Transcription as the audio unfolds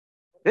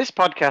This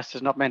podcast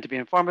is not meant to be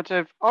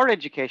informative or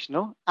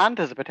educational and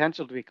has the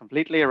potential to be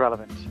completely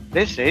irrelevant.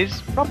 This is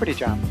Property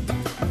Jam.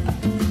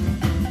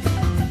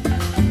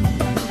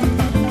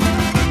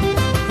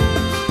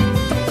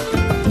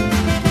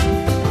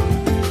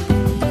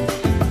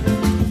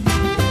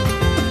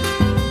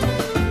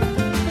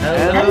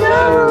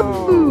 Hello.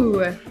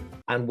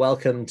 And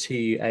welcome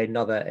to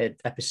another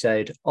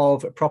episode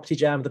of Property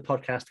Jam, the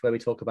podcast where we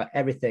talk about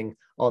everything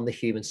on the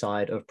human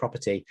side of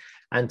property.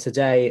 And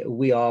today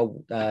we are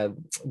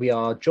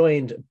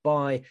joined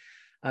by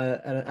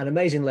an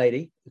amazing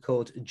lady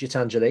called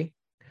Gitanjali.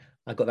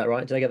 I got that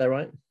right? Did I get that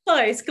right?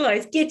 Close.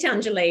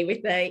 Gitanjali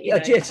with the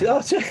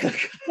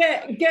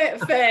Gert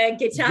for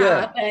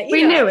guitar. But,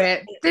 we knew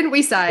it, didn't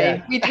we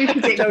say?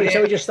 Yeah.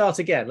 Shall we just start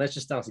again? Let's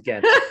just start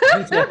again.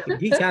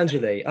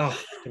 Gitanjali. Oh,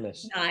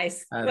 goodness.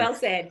 Nice. Well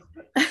said.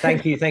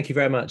 Thank you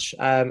very much.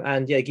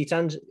 And yeah,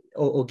 Gitanjali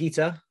or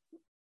Gita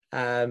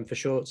for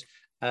short. So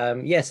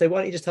why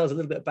don't you just tell us a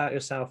little bit about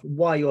yourself,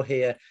 why you're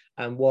here,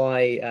 and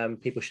why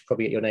people should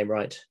probably get your name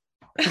right.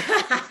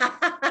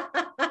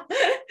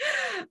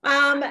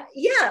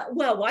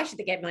 Well, why should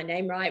they get my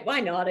name right? Why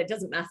not? It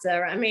doesn't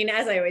matter. I mean,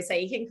 as I always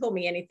say, you can call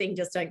me anything,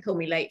 just don't call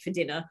me late for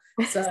dinner.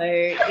 So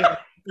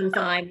I'm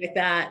fine with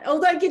that.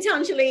 Although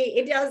Gitanjali,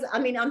 it does, I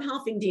mean, I'm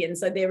half Indian,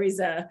 so there is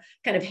a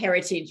kind of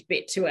heritage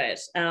bit to it.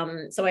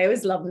 So I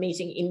always love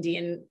meeting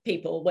Indian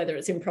people, whether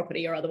it's in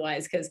property or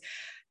otherwise, because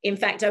in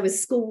fact, I was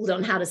schooled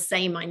on how to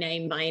say my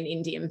name by an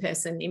Indian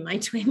person in my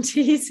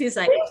 20s. He's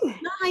like,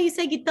 no, you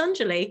say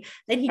Gitanjali.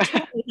 Then he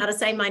taught me how to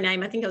say my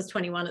name. I think I was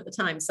 21 at the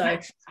time. So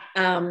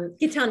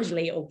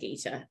Gitanjali or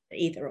Gita,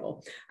 either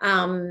or.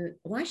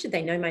 Why should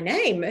they know my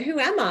name? Who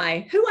am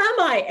I?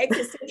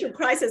 Existential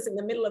crisis in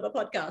the middle of a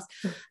podcast.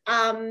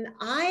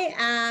 I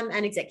am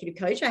an executive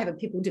coach. I have a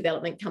people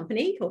development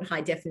company called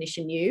High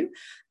Definition You.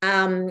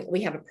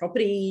 We have a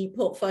property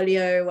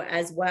portfolio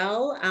as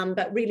well.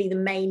 But really the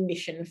main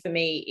mission for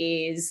me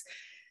is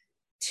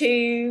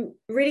to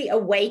really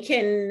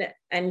awaken,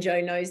 and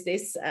Joe knows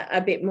this a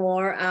bit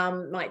more,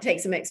 might take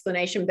some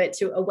explanation, but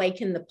to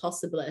awaken the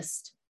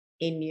possibilist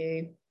in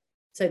you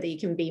so that you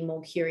can be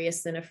more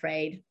curious than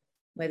afraid,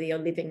 whether you're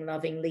living,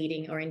 loving,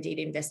 leading, or indeed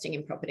investing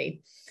in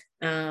property.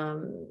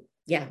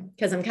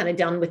 Because I'm kind of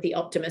done with the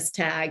optimist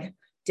tag,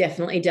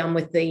 definitely done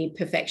with the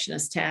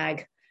perfectionist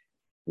tag,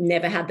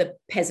 never had the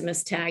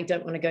pessimist tag,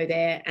 don't want to go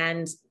there.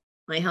 And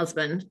my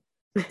husband,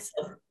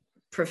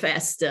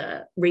 professed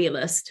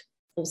realist,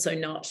 also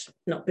not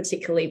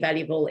particularly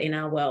valuable in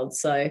our world.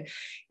 So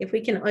if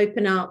we can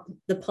open up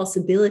the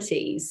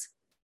possibilities,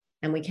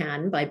 and we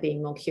can by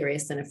being more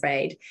curious than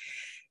afraid,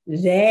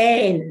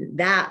 then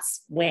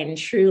that's when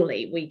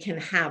truly we can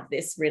have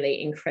this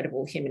really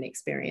incredible human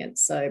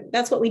experience. So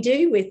that's what we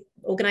do with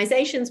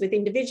organizations, with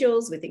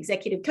individuals, with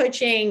executive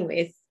coaching,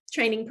 with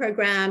training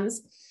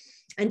programs,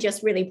 and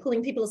just really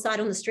pulling people aside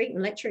on the street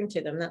and lecturing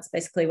to them. That's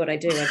basically what I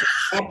do. I just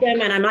grab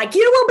them and I'm like,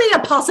 you will be a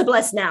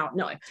possibilist now.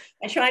 No,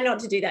 I try not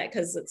to do that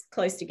because it's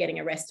close to getting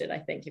arrested, I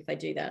think, if I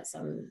do that. So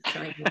I'm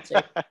trying not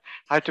to.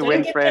 How to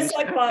win friends.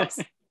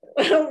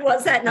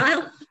 What's that,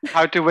 Niall?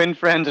 How to win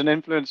friends and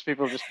influence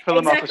people. Just pull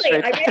them off the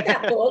street. I read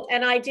that book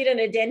and I did an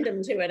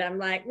addendum to it. I'm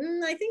like,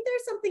 I think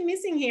there's something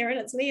missing here, and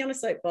it's me on a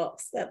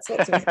soapbox. That's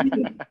what's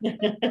missing.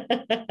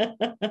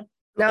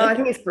 No, I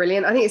think it's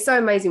brilliant. I think it's so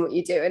amazing what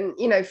you do.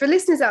 And, for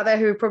listeners out there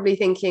who are probably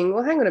thinking,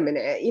 well, hang on a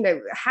minute,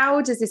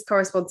 how does this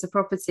correspond to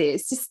property?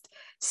 It's just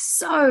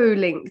so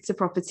linked to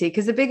property,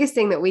 because the biggest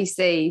thing that we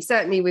see,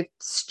 certainly with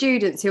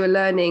students who are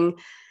learning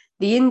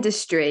the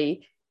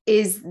industry,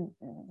 is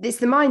it's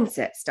the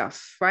mindset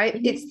stuff, right?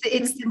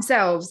 It's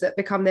themselves that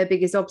become their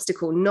biggest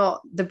obstacle,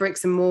 not the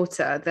bricks and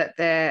mortar that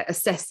they're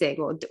assessing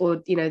or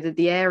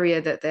the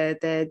area that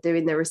they're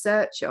doing their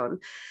research on.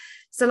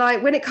 So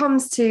like when it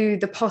comes to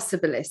the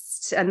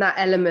possibilist and that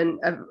element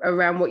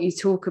around what you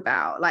talk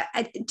about, like,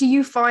 do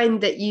you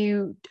find that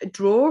you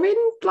draw in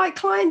like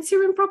clients who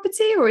are in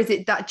property, or is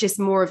it that just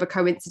more of a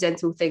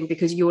coincidental thing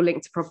because you're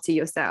linked to property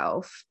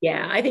yourself?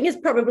 Yeah, I think it's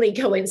probably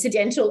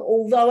coincidental,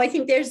 although I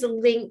think there's a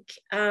link.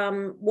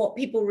 What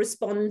people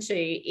respond to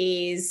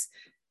is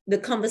the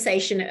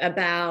conversation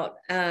about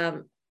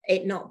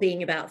it not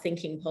being about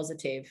thinking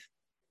positive.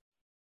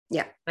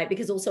 Yeah. Right.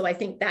 Because also I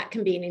think that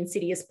can be an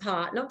insidious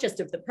part, not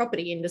just of the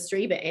property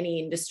industry, but any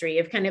industry,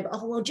 of kind of,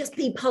 oh, well, just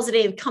be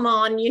positive. Come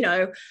on,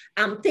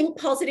 think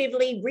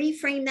positively,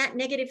 reframe that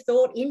negative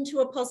thought into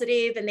a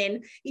positive. And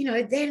then,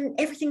 then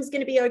everything's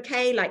going to be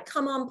okay. Like,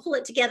 come on, pull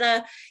it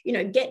together,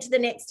 get to the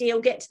next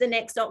deal, get to the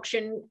next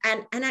auction.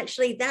 And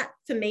actually that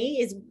for me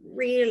is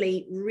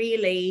really,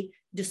 really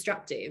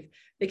destructive,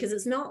 because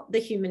it's not the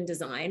human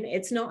design.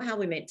 It's not how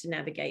we're meant to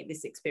navigate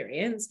this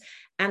experience.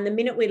 And the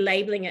minute we're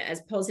labeling it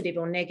as positive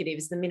or negative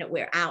is the minute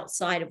we're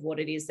outside of what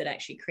it is that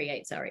actually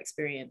creates our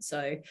experience.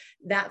 So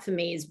that for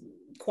me is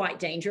quite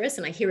dangerous.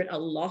 And I hear it a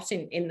lot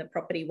in the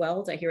property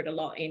world. I hear it a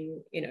lot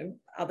in,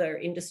 other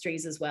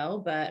industries as well.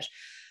 But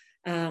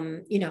I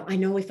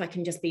know if I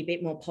can just be a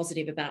bit more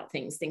positive about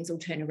things will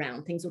turn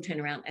around.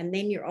 And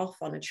then you're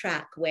off on a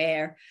track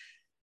where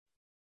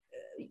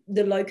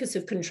the locus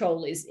of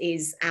control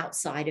is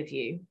outside of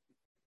you,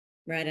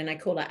 right? And I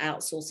call it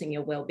outsourcing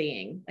your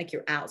well-being. Like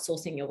you're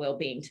outsourcing your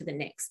well-being to the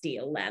next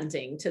deal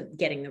landing, to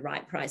getting the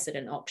right price at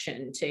an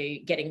auction, to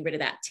getting rid of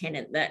that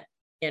tenant that,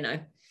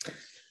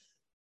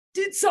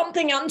 did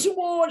something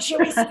untoward, shall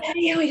we say?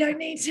 We don't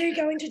need to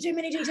go into too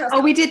many details. Oh,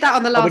 we did that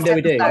on the last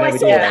episode. Oh, I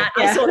saw that.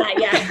 I saw that,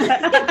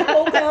 yeah.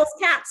 All girls,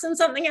 cats, and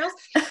something else.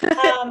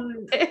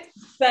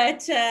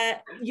 But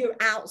you're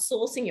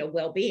outsourcing your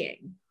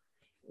well-being,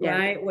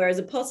 right? Whereas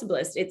a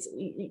possibilist,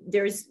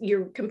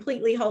 you're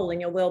completely whole and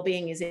your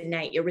well-being is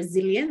innate. Your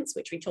resilience,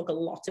 which we talk a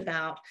lot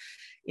about,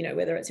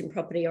 whether it's in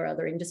property or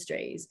other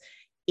industries,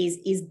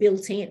 is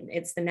built in.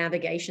 It's the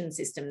navigation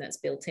system that's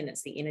built in.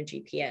 It's the inner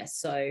GPS.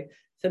 So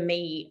for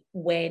me,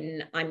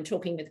 when I'm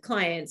talking with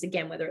clients,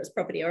 again, whether it's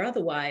property or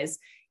otherwise,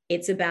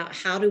 it's about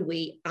how do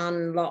we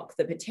unlock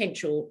the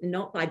potential,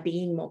 not by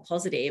being more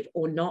positive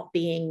or not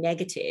being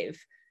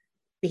negative,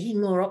 being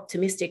more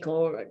optimistic,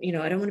 or, I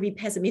don't want to be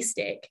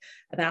pessimistic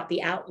about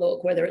the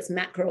outlook, whether it's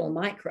macro or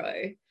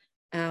micro.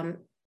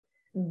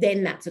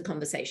 Then that's a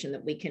conversation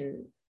that we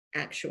can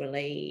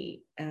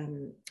actually,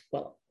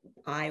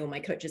 I or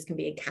my coaches can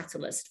be a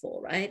catalyst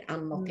for, right?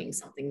 Unlocking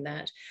something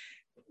that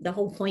the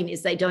whole point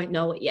is they don't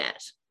know it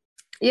yet.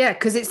 Yeah,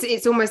 because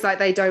it's almost like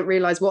they don't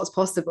realize what's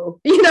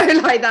possible.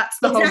 Like that's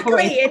the whole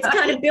point. It's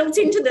kind of built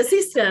into the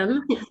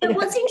system. But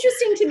what's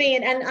interesting to me,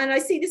 and I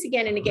see this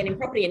again and again in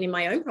property and in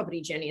my own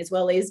property journey as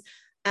well, is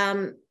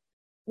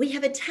we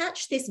have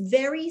attached this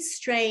very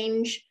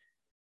strange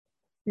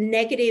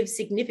negative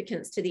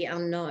significance to the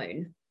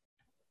unknown.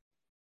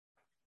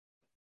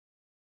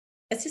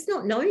 It's just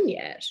not known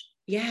yet.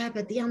 Yeah,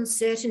 but the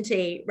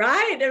uncertainty,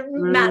 right?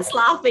 Matt's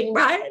laughing,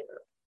 right?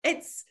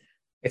 It's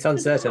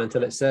uncertain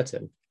until it's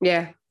certain.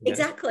 Yeah,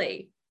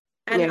 exactly.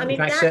 And I mean,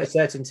 in fact,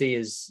 certainty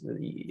is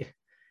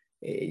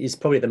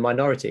probably the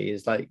minority.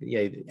 Is like,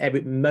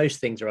 most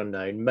things are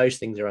unknown, most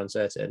things are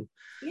uncertain.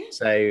 Yeah.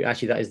 So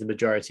actually, that is the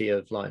majority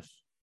of life.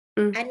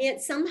 And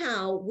yet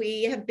somehow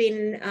we have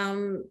been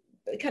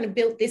kind of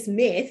built this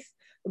myth,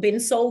 been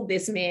sold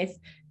this myth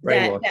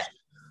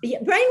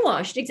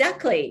brainwashed,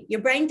 exactly. Your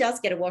brain does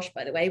get a wash,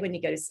 by the way, when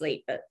you go to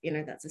sleep, but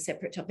that's a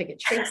separate topic.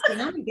 It shrinks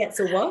down, it gets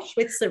a wash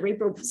with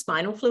cerebral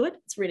spinal fluid.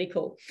 It's really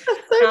cool.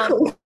 That's so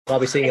cool. I'll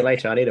be seeing you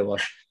later. I need a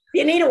wash.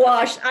 You need a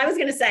wash. I was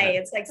going to say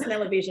it's like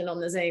smell-o-vision on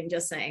the Zoom.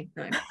 Just saying.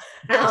 No.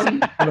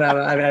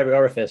 Every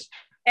orifice.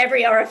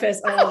 Every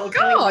orifice. Oh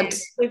God,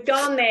 we've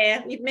gone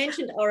there. You've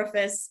mentioned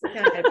orifice. We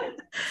can't go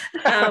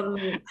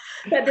there.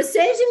 But the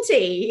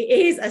certainty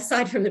is,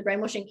 aside from the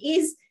brainwashing,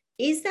 is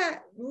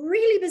that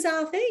really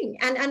bizarre thing.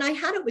 And I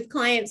had it with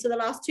clients for the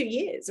last 2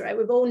 years, right?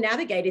 We've all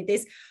navigated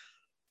this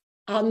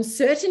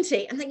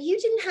uncertainty. I'm like, you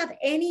didn't have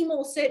any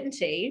more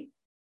certainty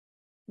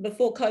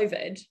before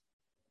COVID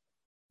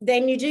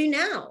than you do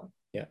now.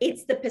 Yeah.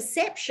 It's the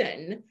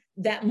perception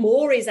that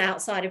more is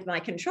outside of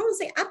my control. I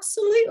say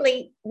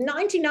absolutely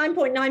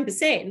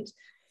 99.9%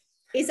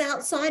 is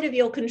outside of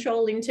your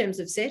control in terms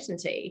of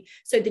certainty.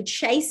 So the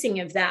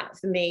chasing of that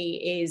for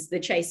me is the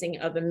chasing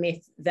of a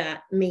myth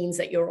that means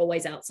that you're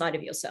always outside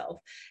of yourself.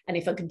 And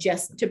if I could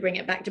just to bring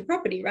it back to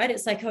property, right?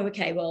 It's like, oh,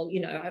 okay, well,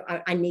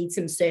 I need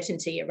some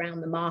certainty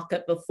around the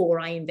market before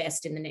I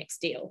invest in the next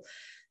deal.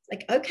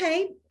 Like,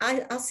 okay,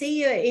 I'll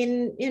see you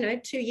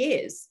in, 2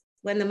 years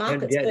when the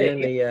market's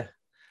good.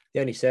 The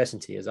only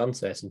certainty is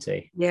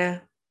uncertainty. Yeah,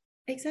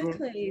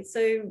 exactly.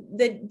 So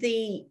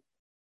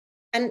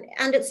and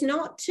it's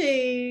not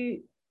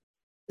to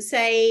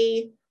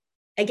say,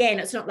 again,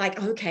 it's not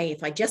like, okay,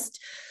 if I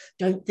just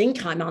don't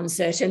think I'm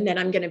uncertain, then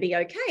I'm going to be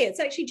okay. It's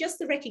actually just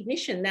the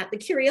recognition that the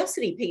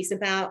curiosity piece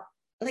about,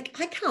 like,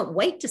 I can't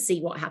wait to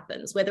see what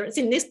happens, whether it's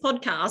in this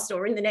podcast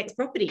or in the next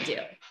property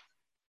deal,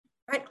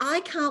 right?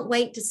 I can't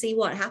wait to see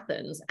what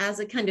happens as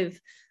a kind of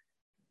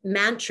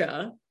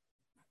mantra.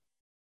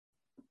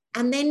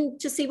 And then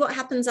to see what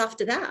happens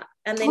after that.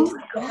 And then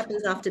what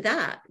happens after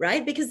that,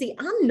 right? Because the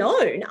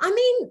unknown, I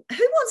mean,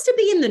 who wants to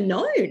be in the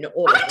known?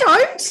 I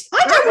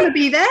don't want to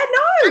be there.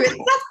 No,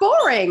 that's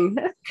boring.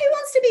 Who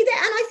wants to be there?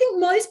 And I think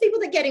most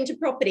people that get into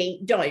property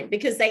don't,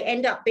 because they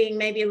end up being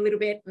maybe a little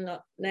bit,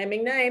 not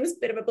naming names,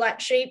 bit of a black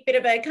sheep, bit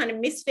of a kind of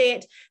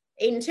misfit,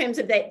 in terms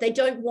of that they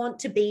don't want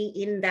to be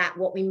in that,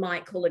 what we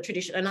might call a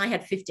tradition. And I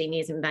had 15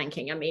 years in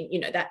banking. I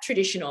mean, that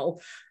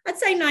traditional, I'd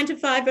say 9 to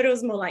 5, but it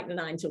was more like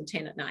 9 till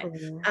 10 at night.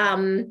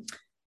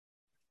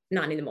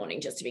 9 in the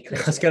morning, just to be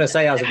clear. I was going to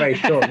say I was a very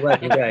short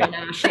working day.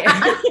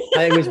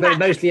 It was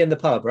mostly in the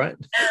pub, right?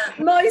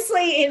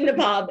 Mostly in the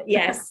pub,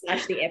 yes,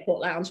 / the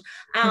airport lounge.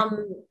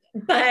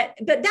 But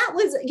that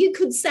was, you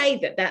could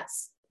say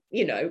that's,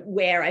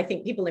 where I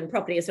think people in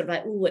property are sort of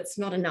like, oh, it's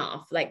not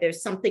enough. Like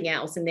there's something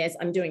else. And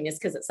I'm doing this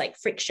because it's like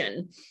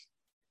friction.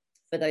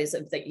 For those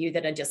of you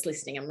that are just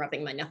listening, I'm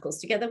rubbing my knuckles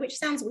together, which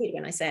sounds weird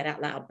when I say it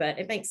out loud, but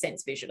it makes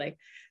sense visually.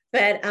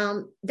 But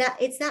that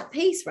it's that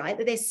piece, right?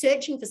 That they're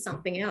searching for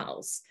something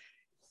else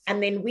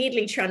and then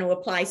weirdly trying to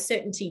apply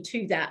certainty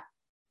to that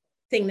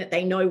thing that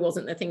they know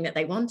wasn't the thing that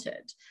they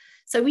wanted.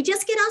 So we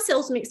just get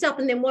ourselves mixed up.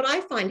 And then what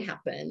I find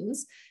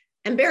happens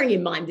and bearing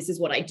in mind, this is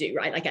what I do,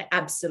 right? Like I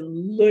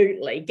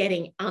absolutely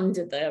getting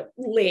under the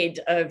lid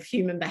of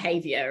human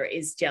behavior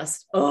is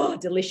just, oh,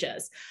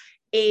 delicious,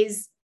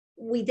 is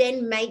we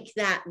then make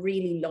that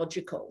really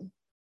logical.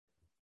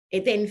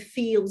 It then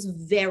feels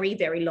very,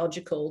 very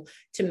logical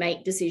to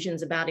make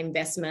decisions about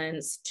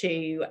investments,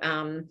 to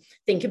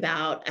think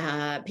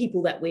about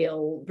people that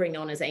we'll bring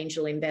on as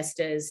angel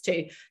investors,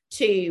 to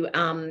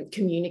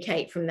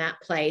communicate from that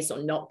place or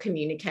not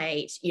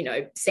communicate, you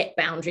know, set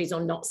boundaries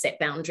or not set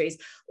boundaries,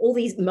 all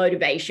these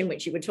motivation,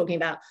 which you were talking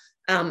about.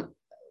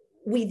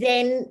 We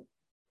then,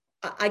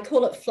 I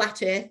call it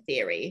flat earth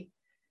theory,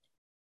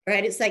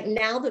 right? It's like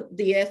now that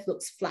the earth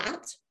looks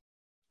flat,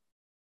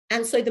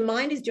 and so the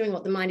mind is doing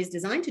what the mind is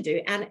designed to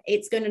do, and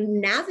it's going to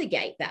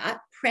navigate that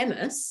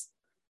premise,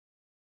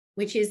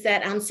 which is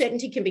that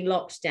uncertainty can be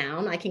locked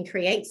down. I can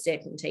create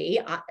certainty.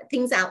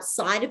 Things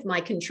outside of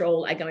my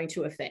control are going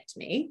to affect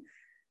me.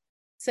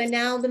 So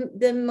now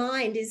the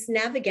mind is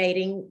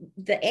navigating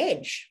the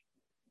edge,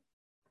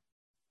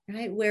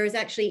 right? Whereas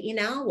actually in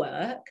our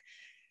work,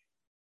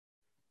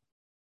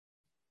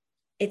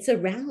 it's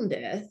around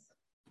Earth.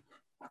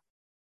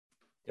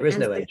 There is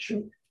no edge.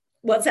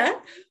 What's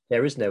that?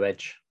 There is no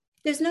edge.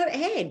 There's no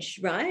edge,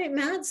 right,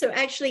 Matt? So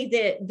actually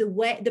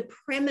the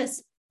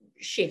premise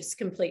shifts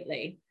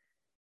completely.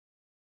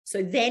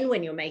 So then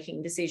when you're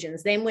making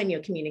decisions, then when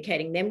you're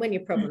communicating, then when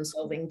you're problem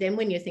solving, then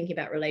when you're thinking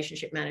about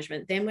relationship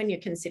management, then when you're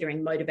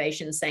considering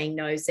motivation, saying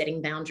no,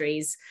 setting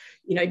boundaries,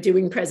 you know,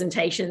 doing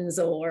presentations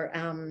or,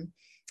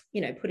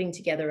 you know, putting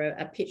together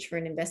a pitch for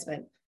an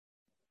investment,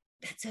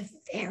 that's a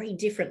very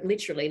different,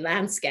 literally,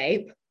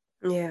 landscape.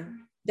 Yeah.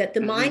 That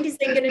the mind is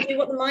then going to do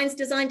what the mind's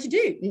designed to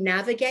do,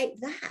 navigate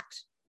that.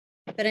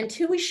 But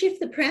until we shift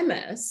the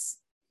premise,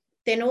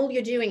 then all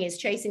you're doing is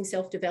chasing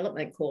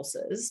self-development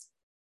courses.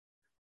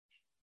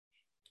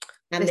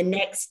 And the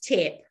next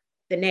tip,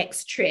 the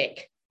next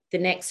trick, the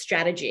next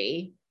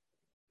strategy,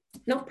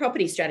 not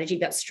property strategy,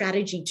 but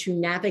strategy to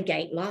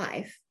navigate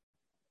life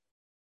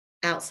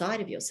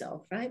outside of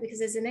yourself, right? Because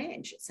there's an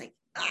edge. It's like,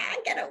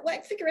 get it,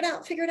 work, figure it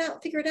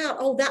out.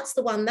 Oh, that's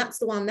the one.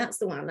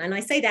 And I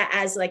say that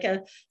as like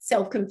a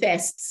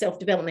self-confessed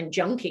self-development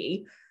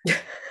junkie,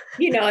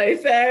 you know,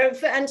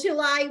 for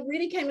until I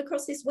really came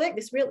across this work,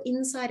 this real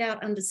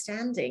inside-out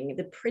understanding,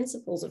 the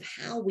principles of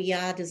how we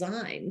are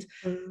designed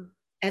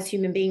as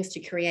human beings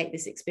to create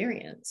this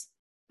experience.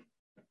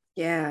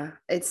 Yeah,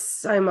 it's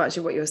so much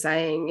of what you're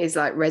saying is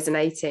like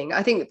resonating.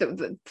 I think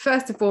that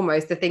first and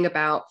foremost, the thing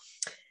about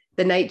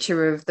the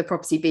nature of the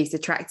property beast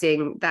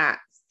attracting that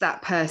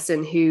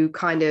person who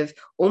kind of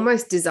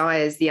almost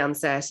desires the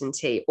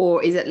uncertainty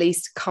or is at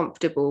least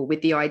comfortable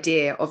with the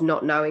idea of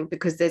not knowing,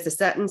 because there's a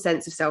certain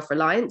sense of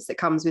self-reliance that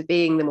comes with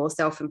being the more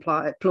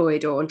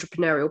self-employed or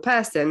entrepreneurial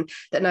person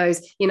that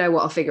knows, you know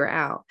what, I'll figure it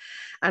out.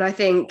 And I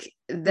think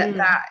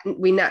that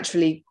we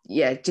naturally,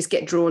 just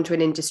get drawn to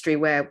an industry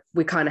where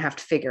we kind of have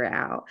to figure it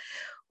out.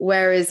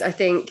 Whereas I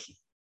think,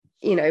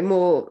 you know,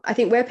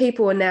 where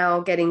people are now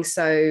getting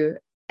so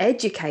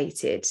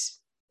educated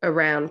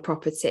around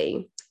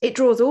property, it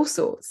draws all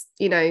sorts,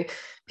 you know,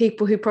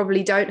 people who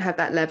probably don't have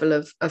that level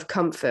of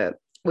comfort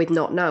with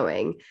not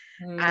knowing.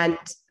 And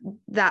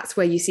that's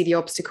where you see the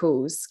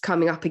obstacles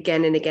coming up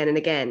again and again and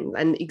again.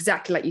 And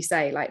exactly like you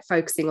say, like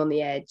focusing on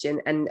the edge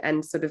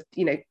and sort of,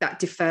 you know, that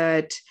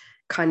deferred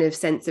kind of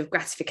sense of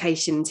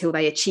gratification until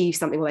they achieve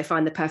something or they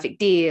find the perfect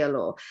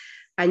deal,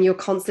 and you're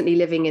constantly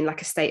living in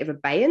like a state of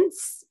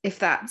abeyance, if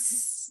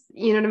that's,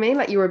 you know what I mean?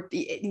 Like you're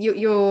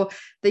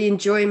the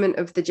enjoyment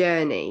of the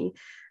journey,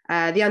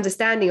 the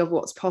understanding of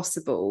what's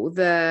possible,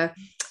 the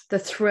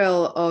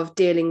thrill of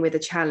dealing with a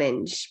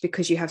challenge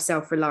because you have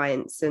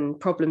self-reliance and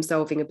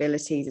problem-solving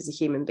abilities as a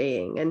human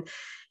being. And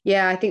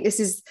I think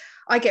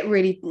I get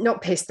really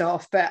not pissed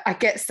off, but I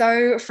get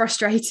so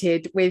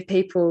frustrated with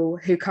people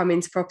who come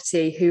into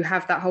property who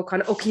have that whole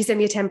kind of, can you send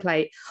me a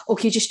template? Or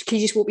can you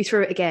just walk me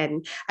through it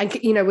again? And,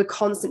 you know, we're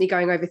constantly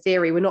going over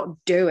theory, we're not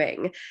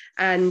doing.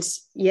 And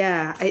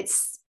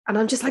and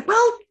I'm just like,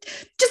 well,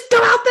 just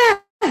go out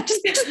there.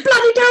 Just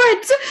bloody do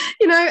it,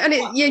 you know. And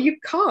you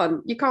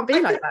can't be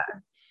like that.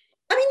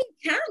 I mean,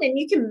 you can, and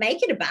you can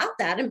make it about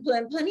that, and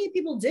plenty of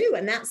people do,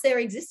 and that's their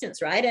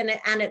existence, right?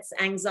 And it's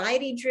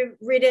anxiety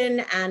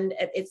ridden, and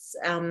it's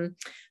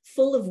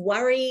full of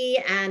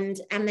worry, and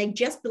they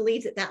just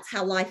believe that that's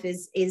how life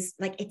is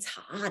like. It's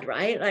hard,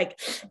 right? Like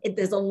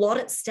there's a lot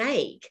at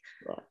stake.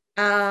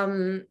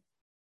 Right.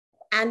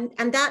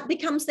 And that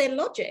becomes their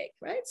logic,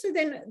 right? So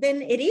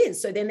then it is.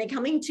 So then they're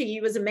coming to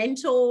you as a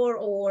mentor,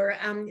 or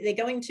they're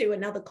going to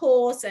another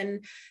course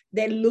and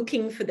they're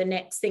looking for the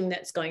next thing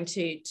that's going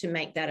to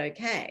make that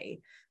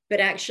okay. But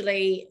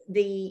actually,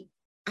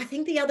 I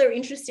think the other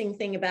interesting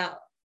thing about,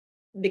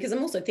 because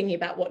I'm also thinking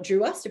about what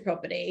drew us to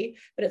property,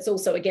 but it's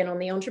also, again, on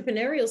the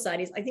entrepreneurial side,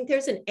 is I think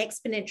there's an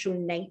exponential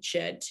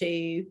nature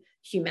to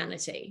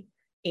humanity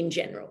in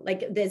general.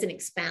 Like there's an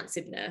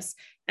expansiveness,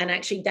 and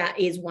actually that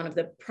is one of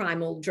the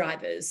primal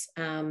drivers.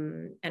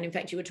 And in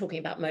fact, you were talking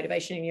about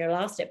motivation in your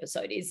last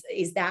episode,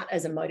 is that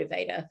as a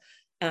motivator.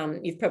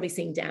 You've probably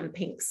seen Dan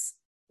Pink's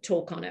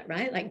talk on it,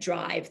 right? Like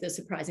Drive, the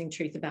surprising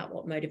truth about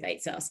what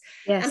motivates us.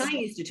 Yes. And I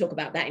used to talk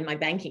about that in my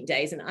banking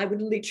days. And I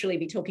would literally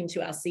be talking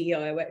to our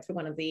CEO. I worked for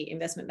one of the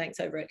investment banks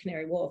over at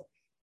Canary Wharf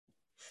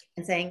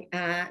and saying,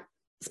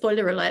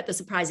 spoiler alert, the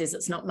surprise is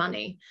it's not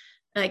money.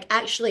 Like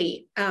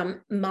actually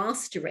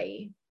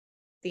mastery,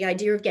 the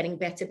idea of getting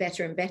better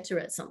and better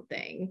at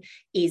something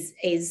is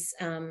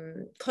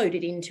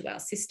coded into our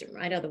system,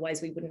 right?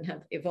 Otherwise we wouldn't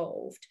have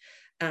evolved.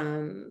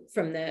 From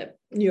the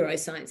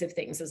neuroscience of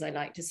things, as I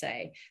like to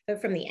say, but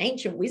from the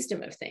ancient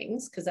wisdom of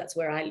things, because that's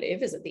where I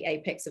live, is at the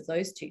apex of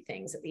those two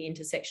things, at the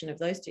intersection of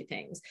those two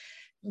things,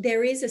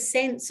 there is a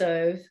sense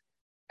of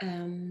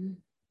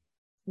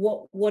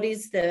what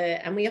is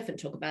the, and we often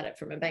talk about it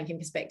from a banking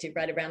perspective,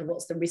 right, around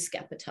what's the risk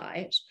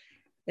appetite,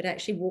 but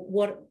actually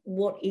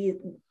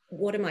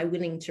what am I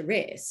willing to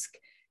risk?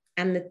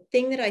 And the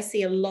thing that I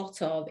see a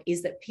lot of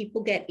is that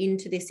people get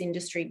into this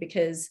industry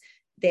because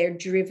they're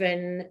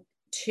driven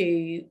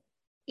to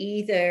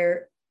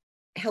either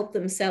help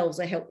themselves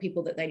or help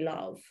people that they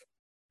love.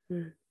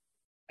 All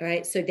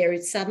right. So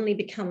there suddenly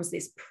becomes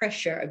this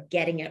pressure of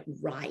getting it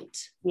right.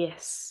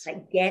 Yes.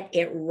 Like, get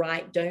it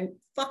right. Don't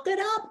fuck it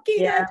up,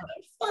 Gita. Yeah.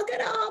 Don't fuck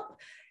it up.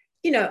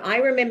 You know, I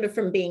remember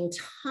from being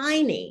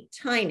tiny,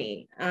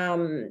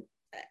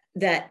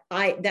 that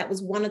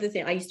was one of the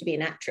things. I used to be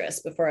an actress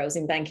before I was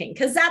in banking,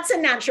 because that's a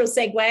natural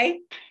segue.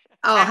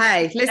 Oh,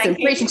 hey, listen,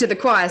 preaching to the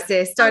choir,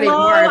 sis. Don't even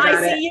worry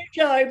about it. I see you,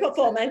 Joe,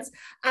 performance.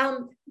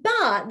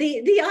 But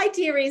the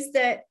idea is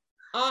that,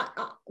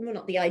 well,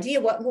 not the idea,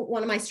 what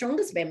one of my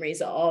strongest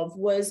memories of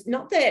was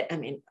not that, I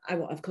mean, I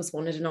of course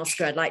wanted an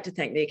Oscar. I'd like to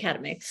thank the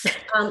Academy.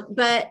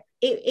 But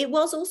it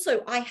was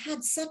also, I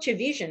had such a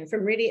vision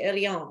from really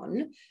early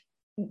on,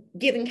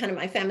 given kind of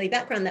my family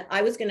background, that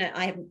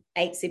I have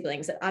 8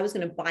 siblings, that I was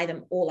going to buy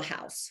them all a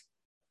house.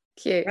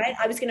 Cute. Right?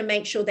 I was going to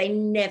make sure they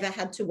never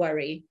had to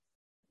worry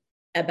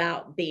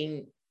about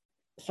being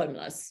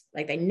homeless.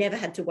 Like they never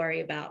had to worry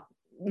about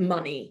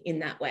money in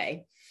that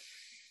way.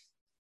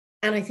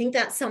 And I think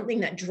that's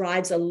something that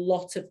drives a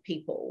lot of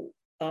people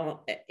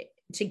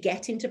to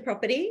get into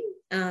property.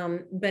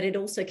 But it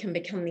also can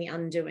become the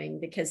undoing,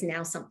 because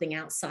now something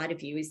outside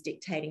of you is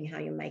dictating how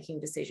you're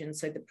making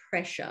decisions. So the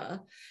pressure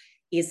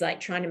is like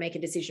trying to make a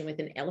decision with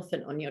an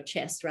elephant on your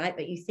chest, right?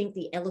 But you think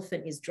the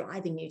elephant is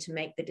driving you to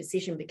make the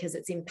decision because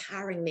it's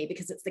empowering me,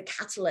 because it's the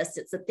catalyst,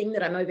 it's the thing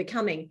that I'm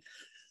overcoming.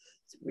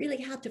 It's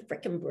really hard to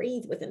frickin'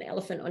 breathe with an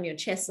elephant on your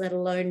chest, let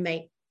alone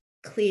make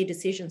clear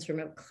decisions from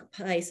a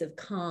place of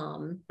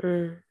calm,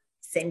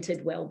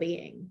 centered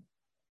well-being,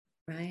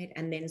 right?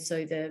 And then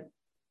so the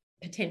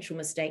potential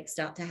mistakes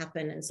start to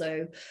happen. And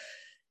so,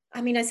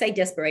 I mean, I say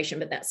desperation,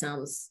 but that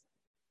sounds,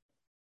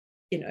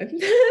 you know,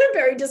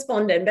 very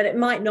despondent, but it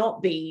might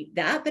not be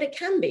that, but it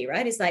can be,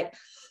 right? It's like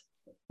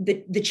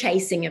the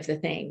chasing of the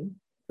thing.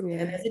 Yeah.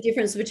 And there's a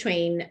difference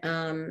between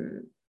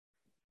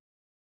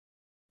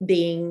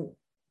being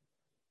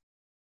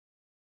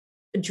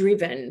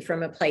driven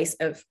from a place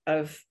of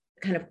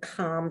kind of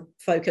calm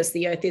focus,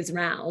 the earth is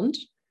round,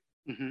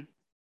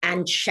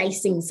 and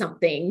chasing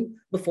something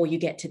before you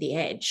get to the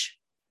edge.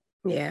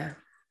 Yeah.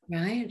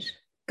 Right.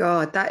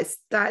 God,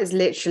 that is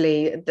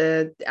literally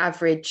the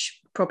average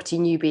property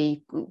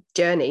newbie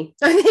journey,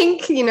 I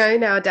think, you know,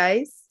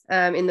 nowadays,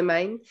 in the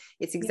main.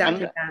 It's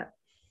exactly that.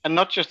 And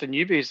not just the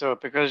newbies though,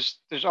 because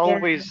there's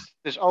always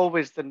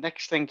the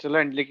next thing to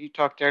learn. Like you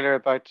talked earlier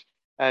about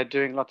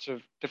doing lots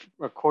of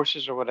different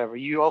courses or whatever.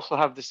 You also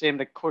have the same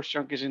like course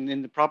junkies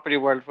in the property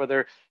world, where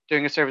they're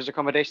doing a service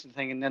accommodation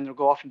thing and then they'll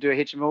go off and do a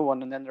HMO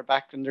one, and then they're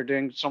back and they're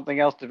doing something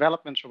else,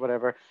 developments or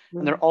whatever.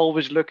 And they're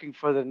always looking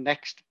for the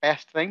next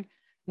best thing,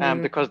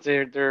 because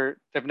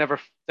they've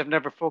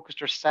never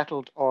focused or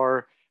settled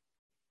or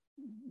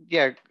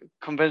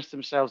convinced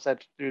themselves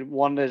that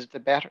one is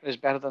better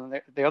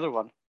than the other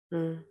one.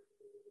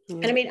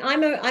 And I mean,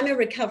 I'm a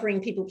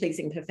recovering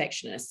people-pleasing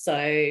perfectionist. So,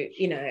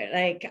 you know,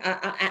 like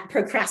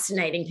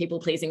procrastinating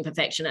people-pleasing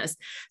perfectionist.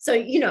 So,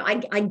 you know,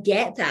 I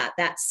get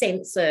that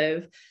sense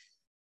of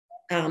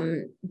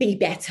be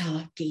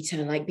better,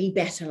 Gita, like be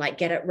better, like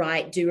get it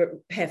right, do it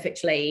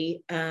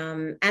perfectly.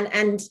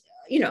 And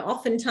you know,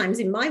 oftentimes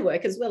in my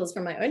work, as well as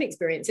from my own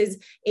experiences,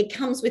 it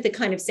comes with a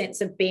kind of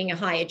sense of being a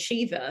high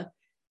achiever.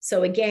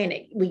 So again,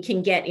 we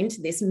can get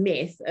into this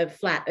myth of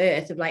flat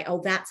earth of like,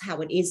 oh, that's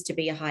how it is to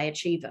be a high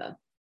achiever.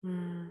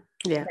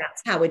 Yeah,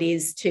 that's how it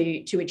is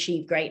to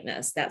achieve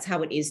greatness. That's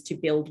how it is to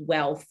build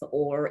wealth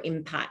or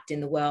impact in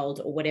the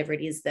world, or whatever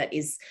it is that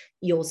is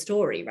your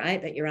story,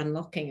 right? That you're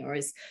unlocking or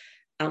is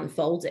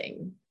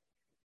unfolding.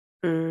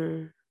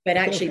 But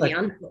actually,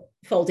 the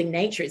unfolding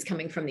nature is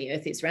coming from the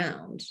earth is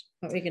round.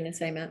 What were you going to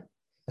say, Matt?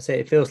 I say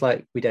it feels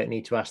like we don't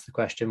need to ask the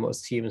question,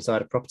 what's the human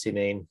side of property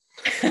mean?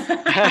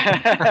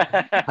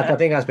 I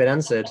think that's been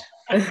answered.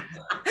 Yeah,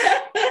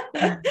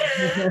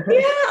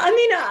 I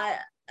mean,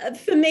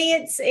 for me,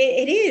 it's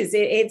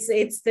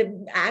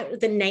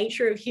the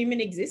nature of human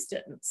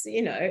existence.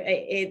 You know,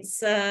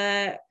 it's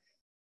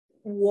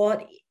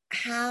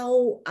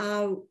how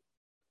are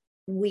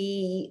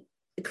we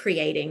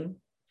creating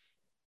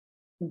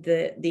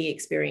the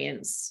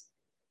experience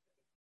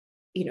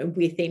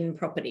within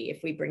property,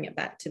 if we bring it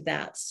back to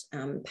that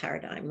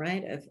paradigm,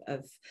 right,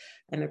 of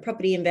I'm a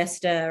property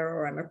investor,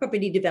 or I'm a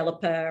property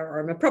developer, or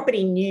I'm a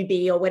property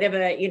newbie, or whatever,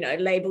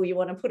 label you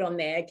want to put on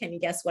there. Can you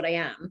guess what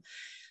I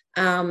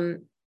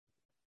am?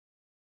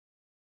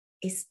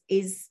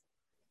 Is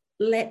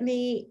let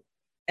me,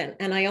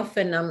 and I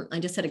often, I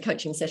just had a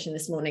coaching session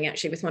this morning,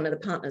 actually, with one of the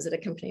partners at a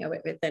company I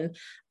work with, and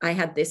I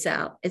had this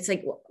out. It's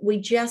like, we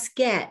just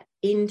get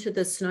into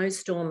the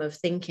snowstorm of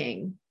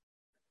thinking,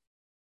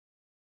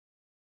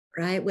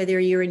 right? Whether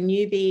you're a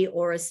newbie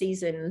or a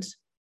seasoned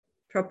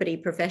property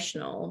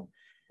professional.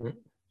 Mm-hmm.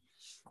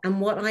 And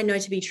what I know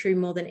to be true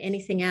more than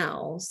anything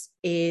else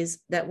is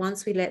that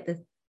once we let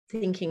the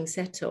thinking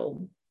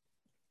settle,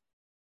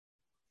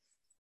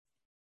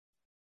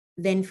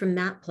 then from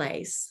that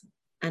place,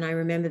 and I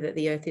remember that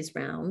the earth is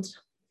round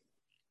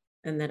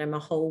and that I'm a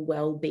whole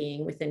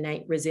well-being with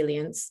innate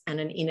resilience and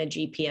an inner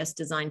GPS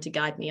designed to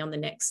guide me on the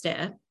next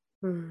step.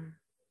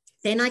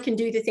 Then I can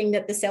do the thing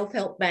that the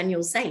self-help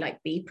manuals say,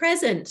 like, be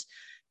present.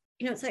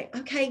 It's like,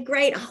 okay,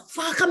 great. Oh,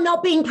 fuck, I'm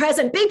not being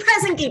present. Be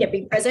present, Gita,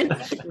 be present.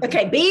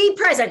 Okay, be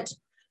present.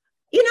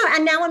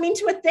 And now I'm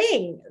into a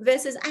thing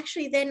versus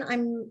actually then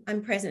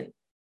I'm present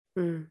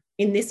in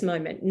this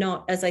moment,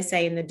 not, as I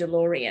say, in the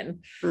DeLorean,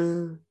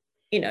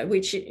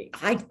 which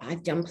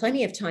I've done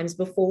plenty of times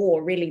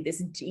before, really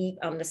this deep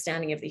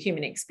understanding of the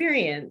human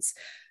experience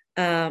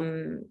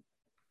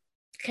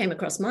came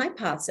across my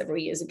path several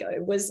years ago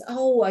was,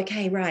 oh,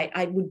 okay, right.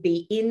 I would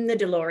be in the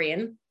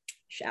DeLorean.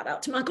 Shout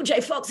out to Michael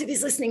J. Fox if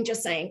he's listening,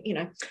 just saying,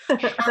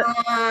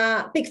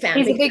 big fan.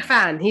 He's a big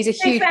fan. He's a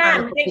huge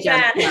fan. Big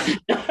fan.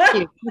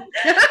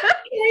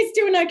 He's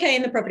doing okay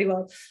in the property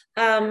world.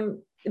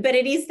 But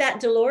it is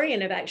that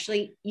DeLorean of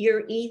actually,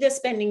 you're either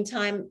spending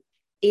time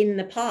in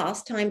the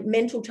past,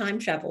 mental time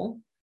travel,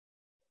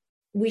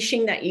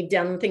 wishing that you'd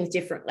done things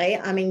differently.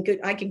 I mean,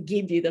 I could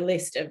give you the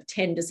list of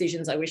 10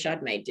 decisions I wish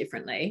I'd made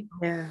differently.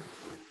 Yeah.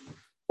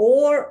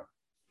 Or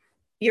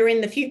you're in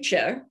the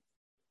future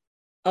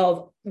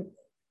of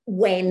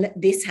when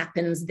this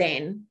happens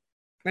then,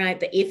 right?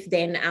 The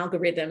if-then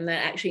algorithm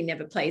that actually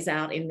never plays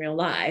out in real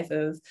life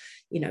of,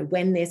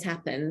 when this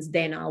happens,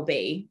 then I'll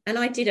be. And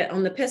I did it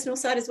on the personal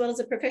side as well as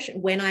a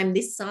profession. When I'm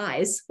this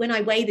size, when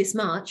I weigh this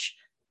much,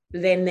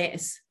 then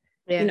this.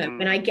 Yeah.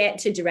 When I get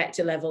to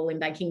director level in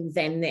banking,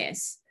 then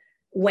this.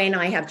 When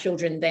I have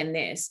children, then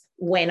this.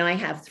 When I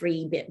have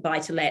 3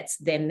 buy-to-lets,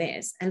 then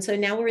this. And so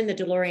now we're in the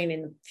DeLorean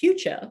in the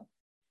future.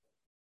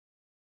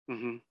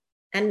 Mm-hmm.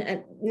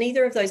 And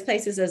neither of those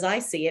places, as I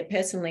see it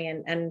personally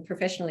and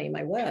professionally in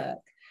my work,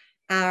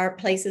 are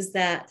places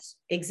that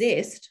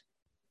exist,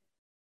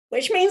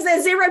 which means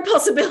there's zero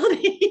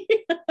possibility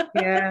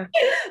that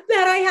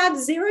I have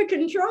zero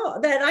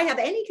control, that I have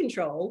any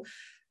control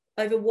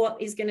over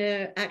what is going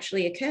to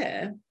actually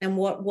occur and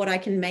what I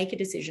can make a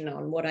decision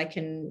on, what I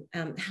can,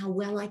 how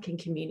well I can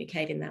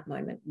communicate in that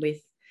moment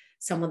with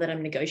someone that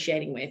I'm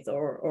negotiating with,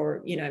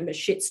 or a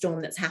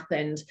shitstorm that's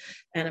happened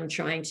and I'm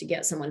trying to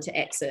get someone to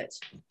exit,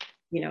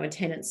 a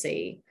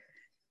tenancy.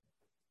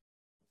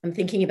 I'm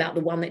thinking about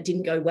the one that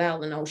didn't go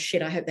well and, oh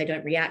shit, I hope they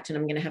don't react and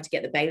I'm going to have to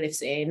get the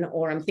bailiffs in.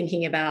 Or I'm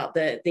thinking about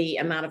the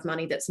amount of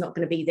money that's not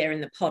going to be there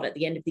in the pot at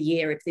the end of the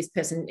year if it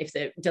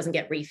doesn't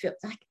get refilled.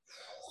 Like,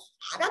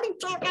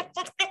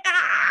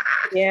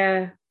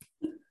 yeah.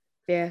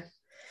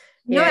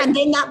 No, and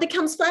then that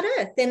becomes flat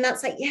earth. Then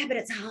that's like, yeah, but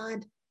it's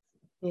hard.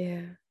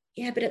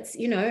 Yeah, but it's,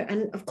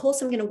 and of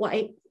course I'm going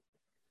to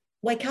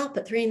wake up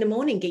at 3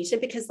 a.m, Gita,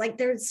 because like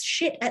there's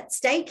shit at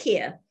stake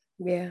here.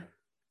 Yeah.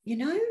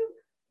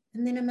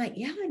 And then I'm like,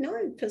 yeah, I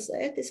know, because the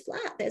earth is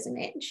flat. There's an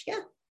edge.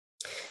 Yeah.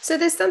 So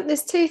there's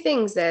 2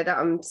 things there that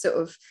I'm sort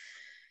of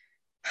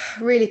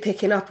really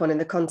picking up on in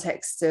the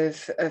context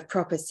of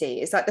property.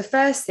 It's like the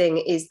first thing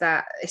is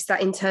that it's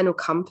that internal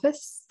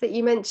compass that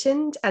you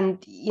mentioned,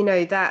 and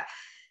that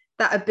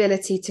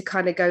ability to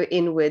kind of go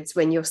inwards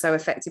when you're so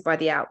affected by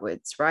the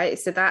outwards, right?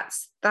 So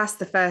that's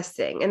the first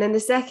thing. And then the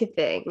second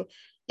thing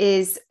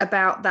is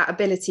about that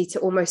ability to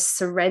almost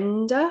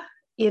surrender,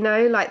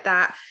 like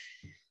that.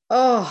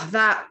 Oh,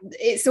 that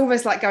it's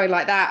almost like going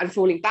like that and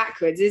falling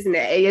backwards, isn't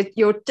it?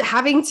 You're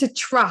having to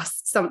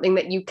trust something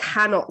that you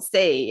cannot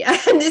see.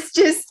 And it's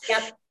just,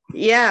 yep.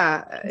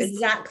 Yeah.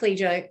 Exactly,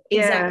 Jo.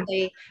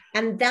 Exactly. Yeah.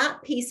 And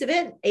that piece of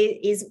it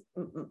is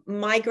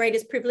my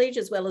greatest privilege,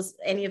 as well as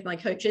any of my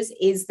coaches,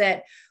 is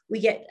that we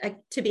get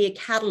to be a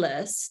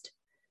catalyst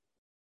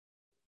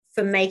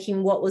for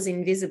making what was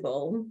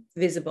invisible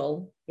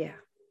visible. Yeah.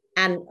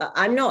 And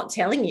I'm not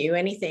telling you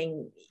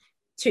anything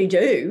to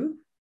do,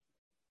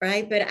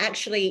 right? But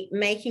actually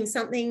making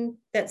something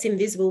that's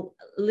invisible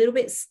a little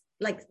bit,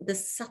 like the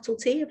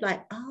subtlety of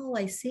like, oh,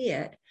 I see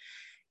it.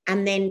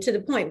 And then to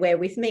the point where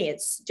with me,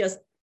 it's just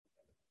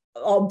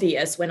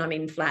obvious when I'm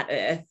in flat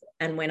earth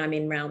and when I'm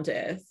in round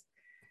earth.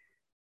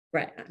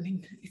 Right. I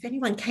mean, if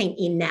anyone came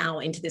in now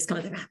into this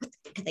kind of, what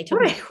are they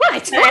talking about?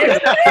 What?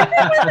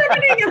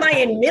 Am I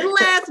in Middle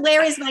Earth?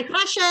 Where is my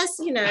precious?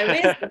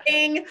 Where's the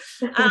thing?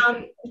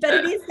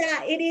 But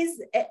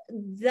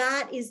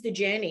that is the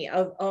journey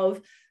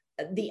of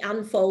the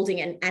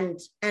unfolding, and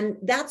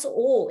that's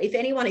all. If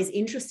anyone is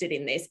interested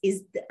in this,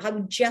 I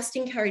would just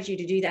encourage you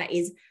to do that,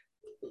 is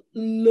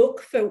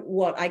look for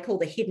what I call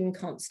the hidden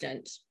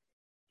constant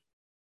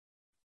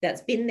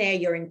that's been there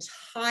your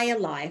entire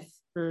life,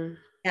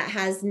 that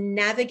has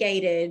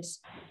navigated,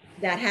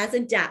 that has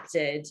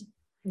adapted,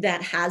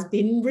 that has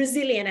been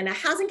resilient, and it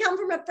hasn't come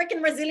from a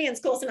freaking resilience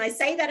course. And I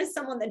say that as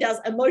someone that does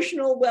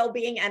emotional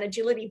well-being and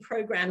agility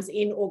programs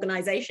in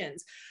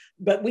organizations.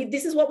 But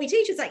this is what we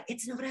teach. It's like,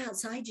 it's not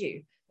outside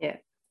you. Yeah.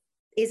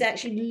 Is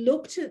actually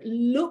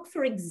look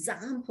for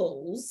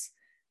examples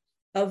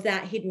of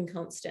that hidden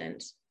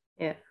constant.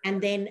 Yeah.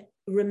 And then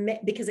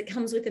because it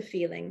comes with a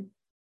feeling.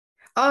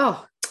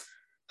 Oh,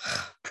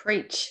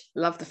 preach.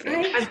 Love the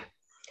feeling. Right?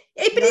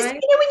 But it's, when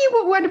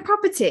you want a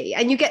property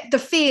and you get the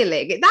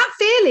feeling, that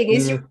feeling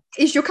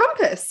is your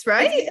compass,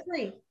 right?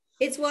 Exactly.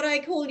 It's what I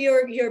call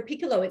your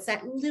piccolo. It's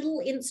that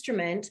little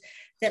instrument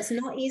that's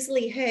not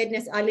easily heard.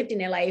 I lived in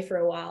LA for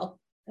a while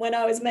when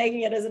I was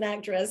making it as an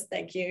actress.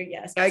 Thank you.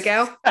 Yes. Go,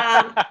 girl.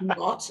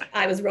 Not.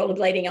 I was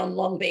rollerblading on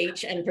Long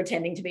Beach and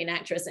pretending to be an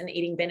actress and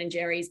eating Ben and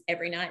Jerry's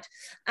every night.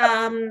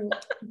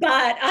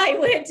 But I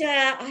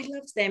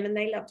loved them and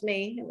they loved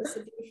me. It was a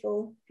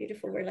beautiful,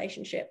 beautiful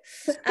relationship.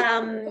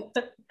 But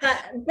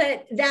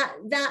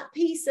that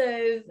piece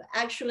of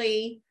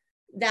actually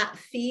that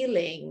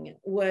feeling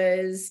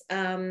was,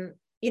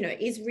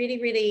 is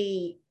really,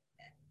 really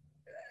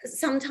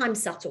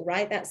sometimes subtle,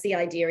 right? That's the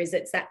idea, is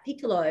it's that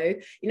piccolo,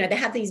 they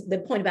have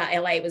the point about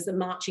LA was the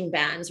marching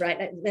bands,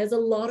 right? There's a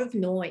lot of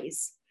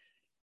noise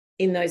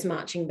in those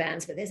marching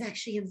bands, but there's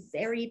actually a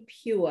very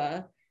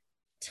pure,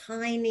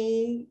 can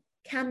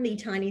be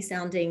tiny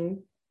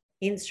sounding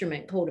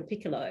instrument called a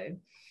piccolo.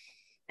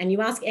 And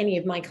you ask any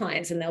of my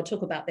clients and they'll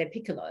talk about their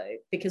piccolo,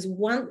 because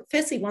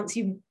firstly, once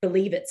you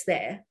believe it's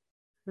there,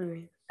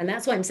 and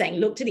that's why I'm saying,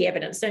 look to the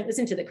evidence. Don't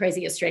listen to the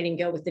crazy Australian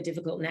girl with the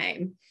difficult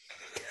name.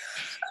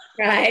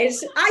 Right.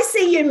 I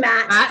see you,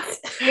 Matt.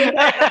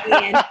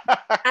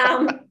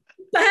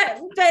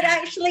 But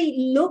actually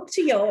look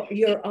to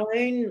your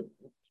own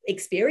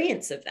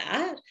experience of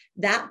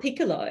that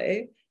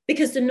piccolo,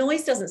 because the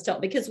noise doesn't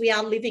stop, because we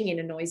are living in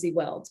a noisy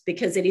world,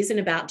 because it isn't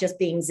about just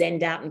being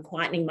zenned out and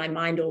quietening my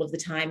mind all of the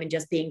time and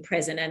just being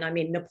present. And I'm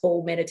in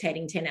Nepal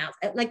meditating 10 hours.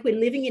 Like, we're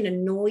living in a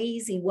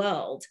noisy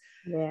world.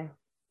 Yeah.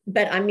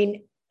 But I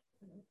mean,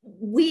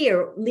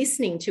 we're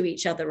listening to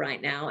each other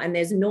right now, and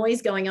there's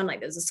noise going on. Like,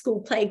 there's a school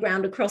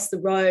playground across the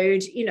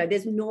road,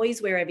 there's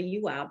noise wherever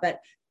you are, but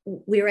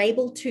we're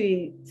able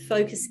to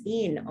focus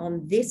in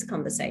on this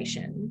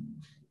conversation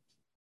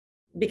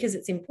because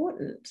it's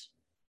important.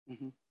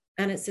 Mm-hmm.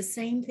 And it's the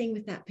same thing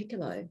with that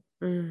piccolo.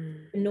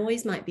 The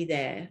noise might be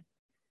there,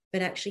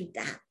 but actually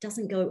that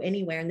doesn't go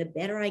anywhere. And the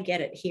better I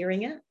get at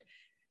hearing it,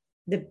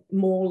 the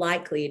more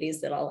likely it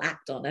is that I'll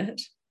act on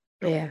it.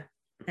 Yeah.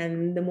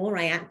 And the more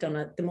I act on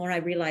it, the more I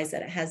realize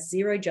that it has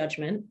zero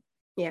judgment.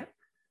 Yeah.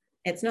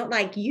 It's not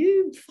like,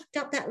 you fucked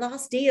up that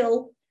last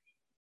deal.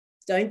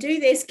 Don't do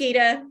this,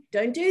 Geeta.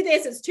 Don't do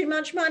this. It's too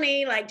much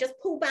money. Like, just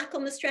pull back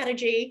on the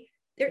strategy.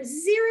 There's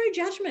zero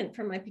judgment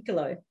from my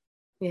piccolo.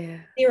 Yeah.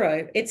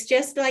 Zero. It's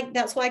just like,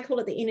 that's why I call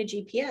it the inner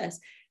GPS.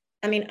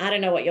 I mean, I don't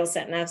know what your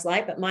sat nav's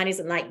like, but mine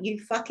isn't like, you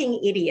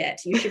fucking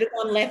idiot. You should have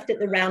gone left at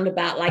the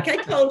roundabout like I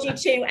told you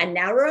to. And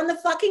now we're on the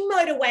fucking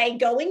motorway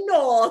going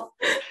north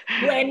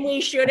when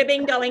we should have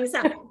been going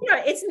south.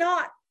 It's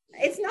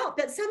not,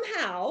 but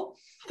somehow.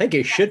 I think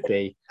it should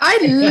be. I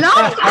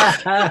love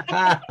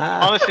that.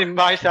 Honestly,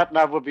 my sat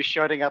nav would be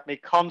shouting at me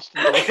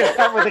constantly if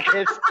that were the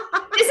case.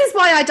 This is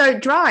why I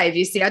don't drive,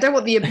 you see. I don't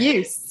want the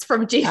abuse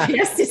from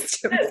GPS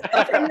systems.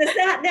 From the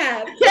sat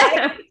nav. Yeah.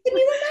 Like, can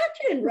you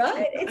imagine,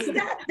 right? It's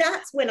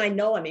that's when I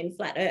know I'm in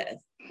flat earth.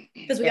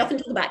 Because we often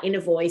talk about inner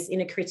voice,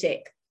 inner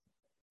critic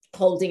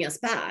holding us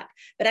back.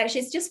 But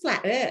actually, it's just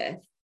flat earth.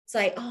 It's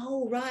like,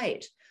 oh,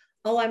 right.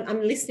 Oh,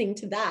 I'm listening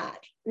to that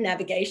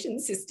navigation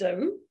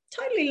system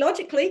totally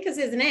logically because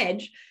there's an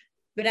edge.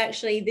 But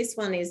actually, this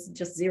one is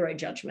just zero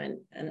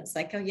judgment. And it's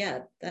like, oh, yeah,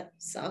 that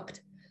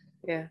sucked.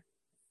 Yeah.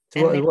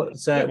 So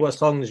what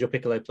song does your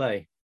piccolo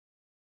play?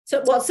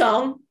 So what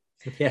song?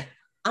 Yeah.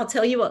 I'll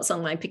tell you what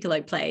song my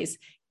piccolo plays.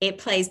 It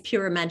plays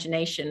Pure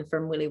Imagination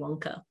from Willy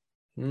Wonka.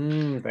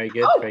 Very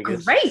good. Oh, very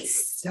good. Great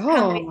song.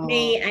 Come with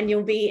me and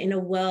you'll be in a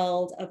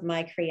world of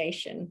my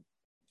creation.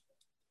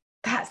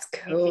 That's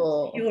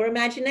cool. Pure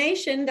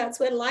imagination, that's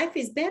where life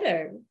is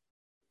better.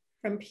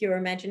 From Pure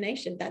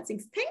Imagination. Thank you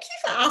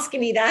for asking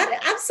me that. It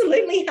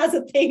absolutely has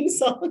a theme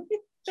song.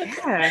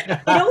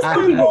 Yeah. It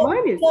also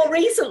more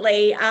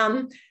recently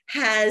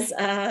has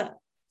and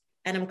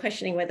I'm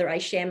questioning whether I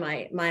share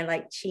my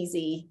like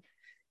cheesy,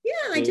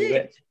 yeah, I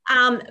do.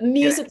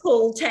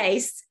 Musical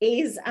taste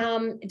is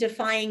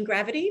Defying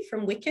Gravity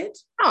from Wicked.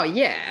 Oh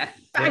yeah.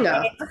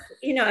 Banger.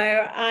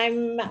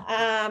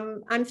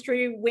 I'm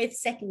through with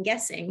second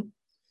guessing.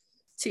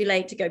 Too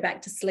late to go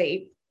back to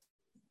sleep.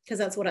 Because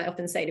that's what I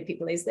often say to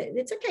people is that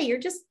it's okay.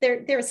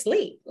 They're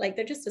asleep. Like,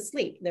 they're just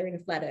asleep. They're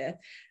in flat earth.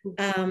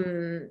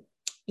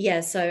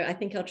 So I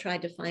think I'll try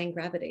Defying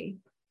Gravity.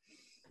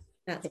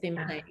 That's been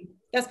playing.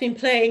 That's been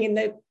playing in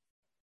the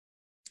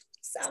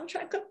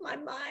soundtrack of my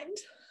mind.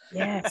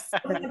 Yes.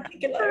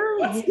 Piccolo.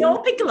 What's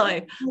your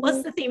piccolo?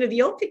 What's the theme of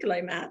your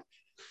piccolo, Matt?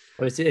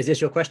 Well, is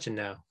this your question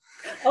now?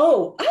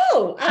 You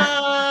can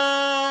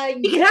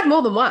have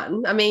more than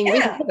one. I mean, we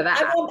can cover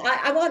that.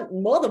 I want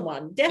more than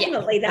one.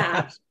 Definitely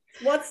that.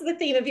 What's the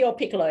theme of your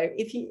piccolo?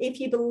 If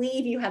you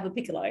believe you have a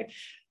piccolo,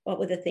 what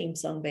would the theme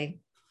song be?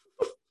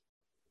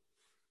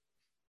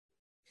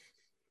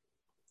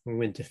 I'm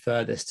going to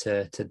defer this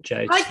to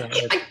Joe. I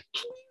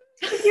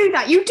do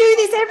that. You do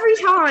this every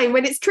time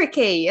when it's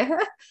tricky.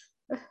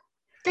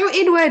 Go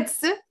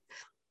inwards.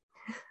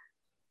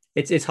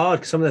 It's hard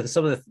because some of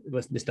the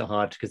well, it's not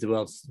hard because the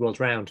world's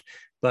round.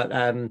 But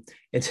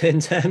in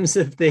terms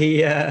of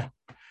the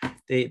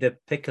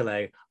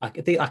piccolo, I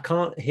think I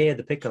can't hear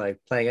the piccolo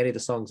playing any of the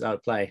songs I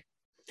would play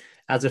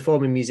as a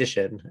former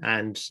musician.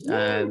 And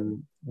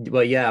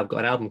well, yeah, I've got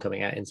an album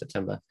coming out in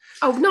September.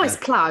 Oh, nice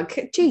plug.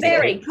 Jesus.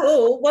 Very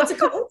cool. What's it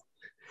called?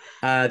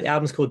 The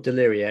album's called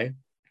Delirio.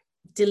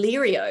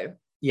 Delirio.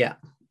 Yeah,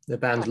 the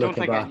band's I don't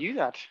Looking think I Bar. knew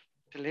that.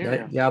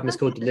 No, the album is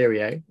called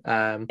Delirio.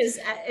 Is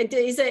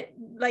it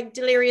like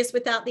delirious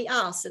without the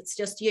us? It's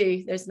just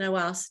you. There's no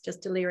us,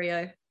 just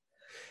Delirio.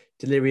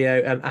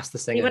 Delirio. Ask the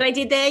singer. See what I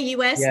did there?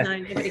 US? Yeah. No,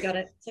 nobody got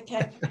it. It's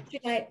okay. Too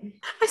late.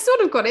 I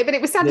sort of got it, but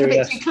it was sounding a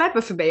bit too clever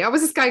for me. I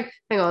was just going,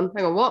 hang on,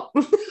 what?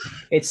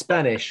 It's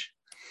Spanish.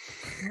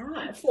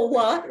 For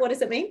what? What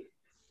does it mean?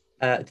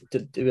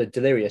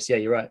 Delirious. Yeah,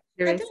 you're right.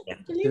 Delirious.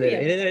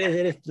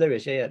 It is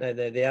Delirious. Yeah. No,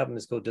 the album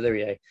is called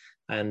Delirio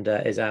and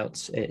is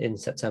out in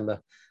September.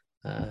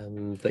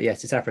 But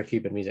yes, it's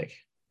Afro-Cuban music.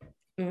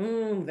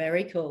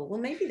 Very cool. Well,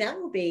 maybe that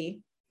will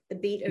be the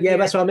beat of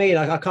that's what I mean.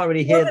 I can't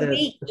really hear the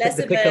beat, less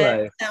the of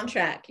piccolo. a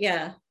soundtrack.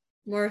 Yeah,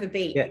 more of a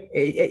beat. Yeah,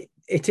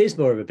 it is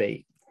more of a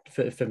beat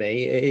for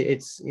me.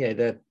 It's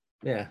and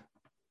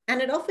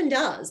it often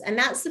does, and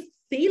that's the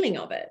feeling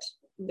of it.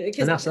 And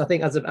that's, I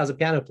think, as a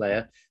piano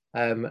player,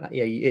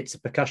 it's a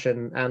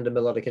percussion and a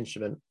melodic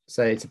instrument,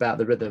 so it's about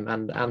the rhythm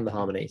and the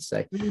harmony.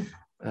 So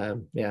I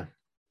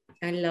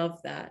love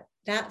that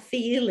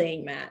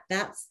feeling, Matt.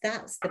 That's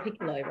the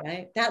piccolo,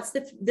 right? That's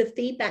the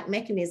feedback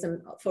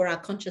mechanism for our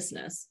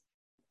consciousness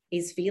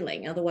is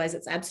feeling. Otherwise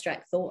it's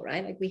abstract thought,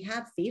 right? Like we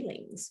have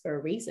feelings for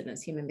a reason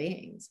as human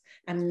beings,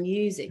 and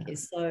music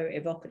is so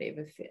evocative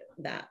of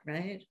that,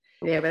 right?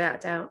 Yeah,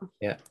 without doubt.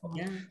 Yeah.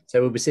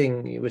 So we're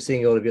seeing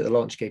all of you at the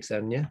launch gigs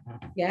then, yeah?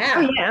 Yeah.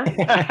 Oh yeah.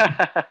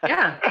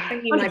 Yeah.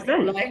 Bring your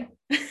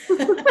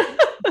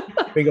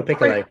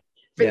piccolo.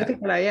 Bring the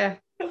piccolo, yeah.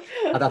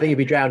 I think you'd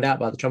be drowned out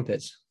by the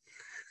trumpets.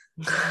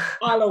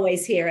 I'll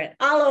always hear it.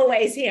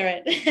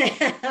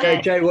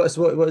 Joe,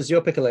 what's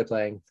your piccolo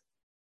playing?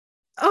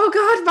 Oh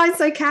God, mine's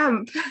so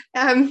camp.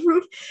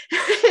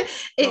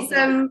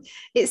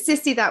 It's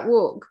Sissy That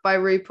Walk by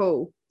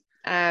RuPaul.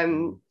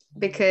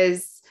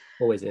 Because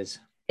always is.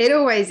 It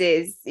always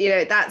is.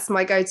 That's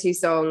my go-to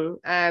song.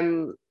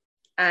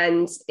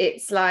 And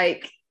it's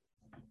like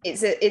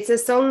it's a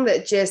song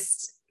that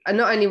just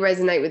not only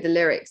resonate with the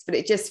lyrics, but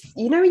it just,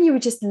 when you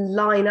would just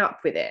line up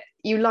with it,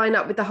 you line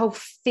up with the whole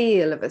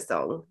feel of a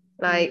song,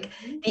 like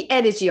the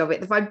energy of it,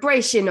 the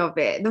vibration of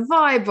it, the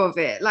vibe of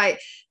it.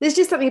 Like there's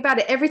just something about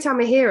it. Every time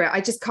I hear it,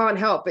 I just can't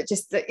help but it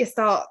just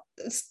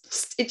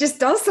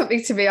does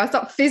something to me. I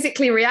start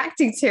physically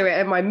reacting to it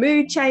and my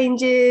mood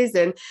changes.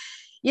 And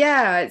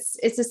yeah,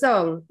 it's a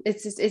song.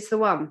 It's the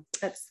one.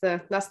 That's the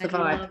vibe.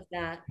 I love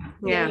that.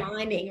 Yeah. The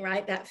lining,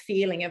 right? That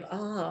feeling of,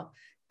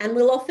 and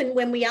we'll often,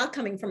 when we are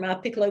coming from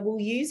our piccolo, we'll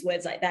use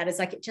words like that. It's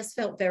like, it just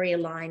felt very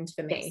aligned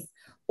for me. Yes.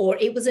 Or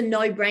it was a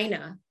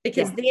no-brainer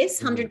because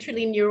this 100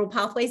 trillion neural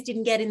pathways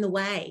didn't get in the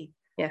way.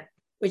 Yeah.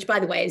 Which, by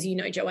the way, as you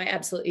know, Joe, I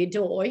absolutely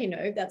adore.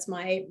 That's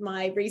my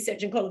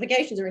research and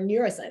qualifications are in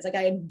neuroscience. Like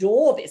I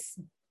adore this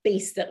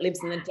beast that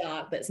lives in the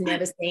dark, that's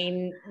never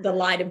seen the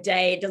light of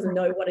day. It doesn't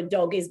know what a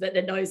dog is, but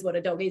it knows what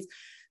a dog is.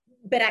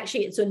 But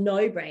actually, it's a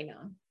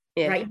no-brainer.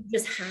 Yeah. Right, you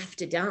just have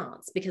to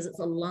dance because it's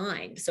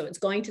aligned. So it's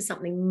going to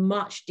something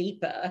much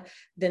deeper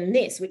than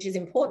this, which is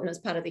important as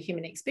part of the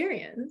human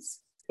experience.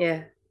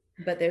 Yeah.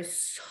 But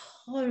there's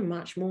so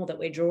much more that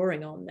we're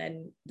drawing on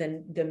than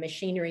the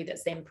machinery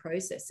that's then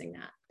processing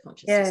that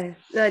consciousness.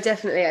 Yeah, no,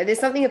 definitely. There's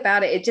something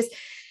about it.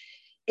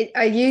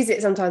 I use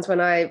it sometimes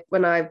when I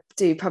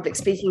do public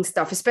speaking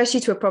stuff, especially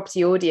to a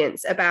property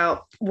audience,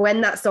 about when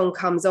that song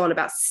comes on,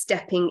 about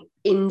stepping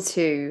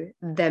into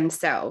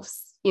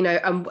themselves.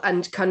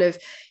 And kind of,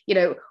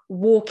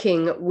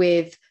 walking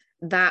with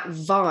that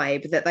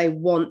vibe that they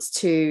want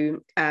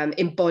to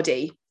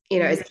embody,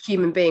 as a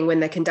human being when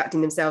they're conducting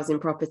themselves in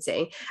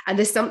property. And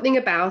there's something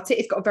about it.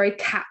 It's got a very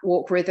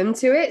catwalk rhythm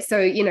to it.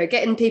 So,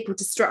 getting people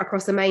to strut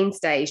across the main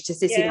stage to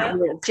Sissy That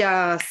Walk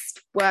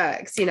just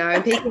works,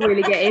 and people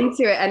really get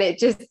into it. And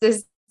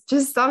there's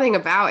just something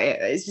about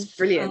it. It's just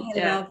brilliant. I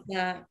love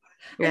that.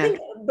 I think,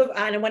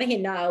 I don't want to hear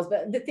Niles,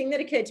 but the thing that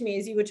occurred to me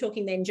as you were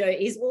talking then, Joe,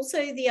 is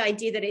also the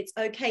idea that it's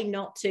okay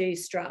not to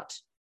strut.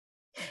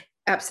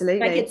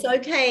 Absolutely. Like it's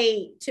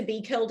okay to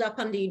be curled up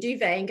under your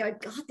duvet and go,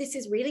 God, this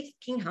is really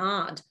fucking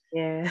hard.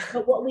 Yeah.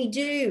 But what we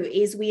do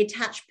is we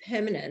attach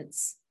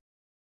permanence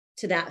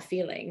to that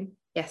feeling.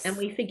 Yes. And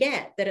we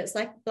forget that it's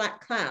like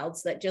black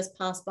clouds that just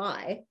pass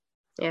by.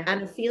 Yeah.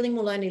 And a feeling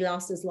will only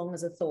last as long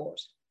as a thought.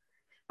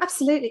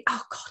 Absolutely.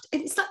 Oh God,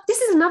 it's like, this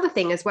is another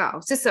thing as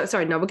well.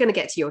 Sorry, no, we're going to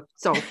get to your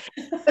song.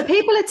 But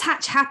people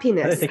attach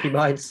happiness. I don't think he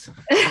minds.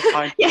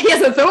 Yeah, he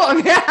hasn't thought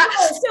of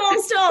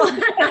it. Stop.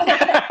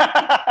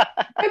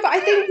 No, but I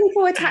think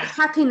people attach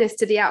happiness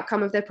to the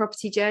outcome of their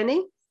property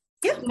journey.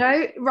 Yeah. You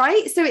know,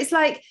 right? So it's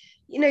like,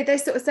 you know, they're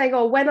sort of saying,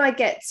 oh, when I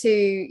get to,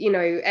 you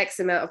know, X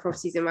amount of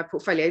properties in my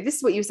portfolio, this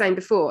is what you were saying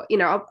before, you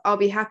know, I'll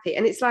be happy.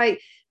 And it's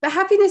like, but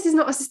happiness is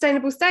not a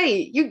sustainable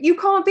state. You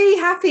can't be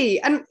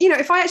happy. And, you know,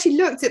 if I actually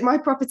looked at my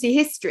property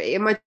history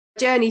and my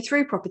journey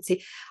through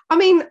property, I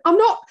mean,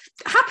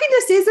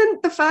 happiness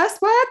isn't the first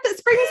word that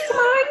springs to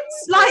mind.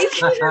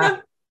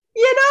 Like,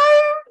 you know,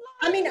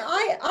 I mean,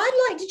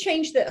 I'd like to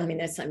change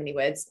there's so many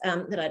words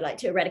that I'd like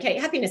to eradicate.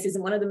 Happiness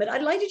isn't one of them, but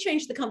I'd like to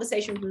change the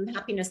conversation from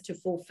happiness to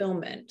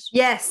fulfillment.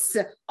 yes.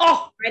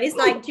 Oh, Right. It's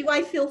like, do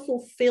I feel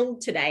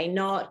fulfilled today?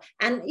 Not,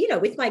 and you know,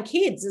 with my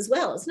kids as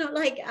well. It's not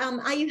like,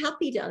 are you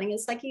happy, darling?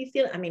 It's like, you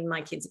feel, I mean,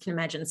 my kids can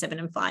imagine 7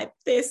 and 5,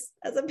 this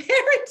as a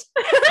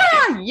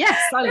parent. yes.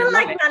 They're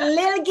like my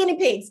little guinea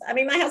pigs. I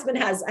mean, my husband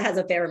has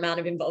a fair amount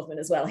of involvement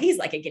as well. He's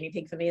like a guinea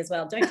pig for me as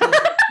well. Don't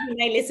you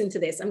may listen to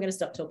this. I'm going to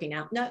stop talking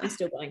now. No, I'm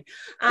still going.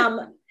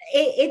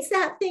 It's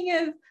that thing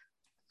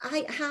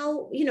of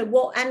how, you know,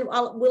 what, and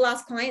we'll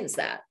ask clients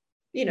that,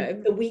 you know,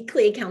 the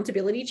weekly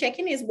accountability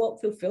check-in is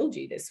what fulfilled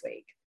you this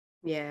week.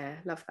 Yeah,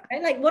 love that.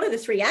 Right? Like, what are the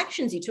 3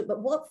 actions you took,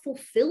 but what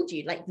fulfilled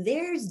you? Like,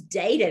 there's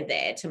data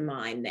there to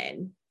mine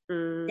then.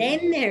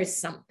 Then there's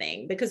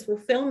something, because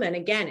fulfillment,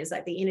 again, is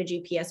like the inner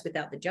GPS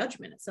without the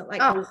judgment. It's not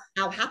like,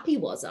 how happy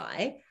was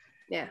I?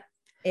 Yeah.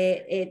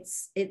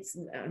 It's,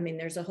 I mean,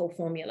 there's a whole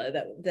formula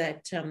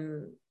that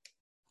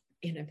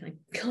you know, my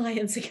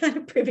clients are kind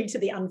of privy to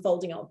the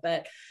unfolding of,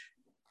 but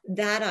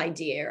that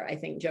idea, I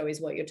think, Joe, is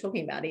what you're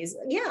talking about is,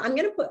 yeah, I'm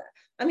going to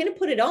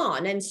put it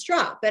on and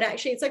strut, but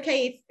actually it's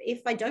okay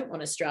if I don't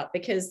want to strut,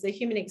 because the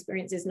human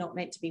experience is not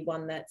meant to be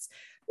one that's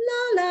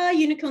la la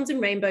unicorns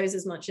and rainbows,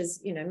 as much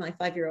as, you know, my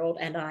 5-year-old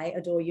and I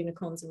adore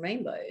unicorns and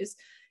rainbows.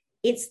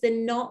 It's the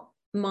not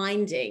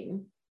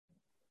minding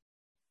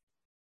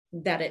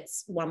that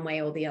it's one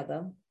way or the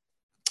other.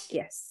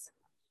 Yes.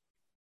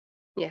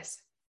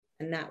 Yes.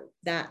 And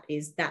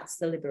that's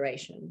the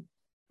liberation.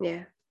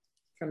 Yeah.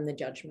 From the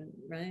judgment,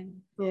 right?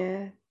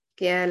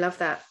 Yeah, I love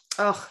that.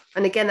 Oh,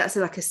 and again, that's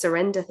like a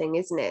surrender thing,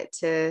 isn't it?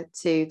 To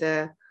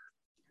the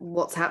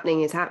what's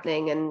happening is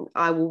happening, and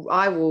I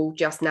will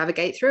just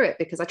navigate through it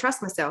because I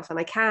trust myself and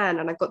I can,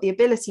 and I've got the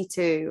ability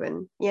to,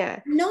 and yeah.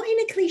 Not in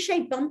a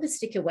cliche bumper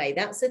sticker way.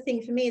 That's the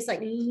thing for me. It's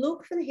like,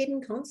 look for the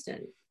hidden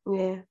constant.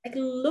 Yeah. Like,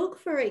 look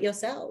for it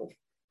yourself,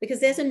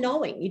 because there's a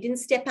knowing. You didn't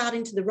step out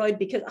into the road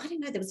because, I don't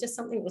know, there was just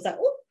something that was like,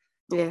 oh.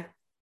 Yeah.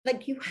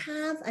 Like, you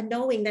have a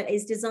knowing that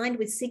is designed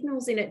with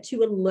signals in it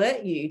to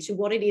alert you to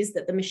what it is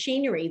that the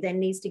machinery then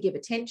needs to give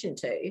attention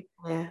to.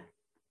 Yeah.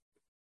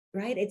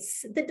 Right?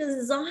 It's the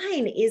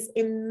design is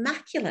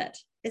immaculate.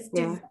 It's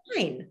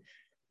design.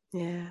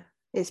 Yeah.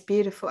 It's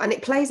beautiful. And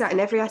it plays out in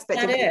every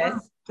aspect of your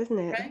life, doesn't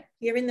it? Right?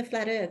 You're in the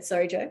flat earth.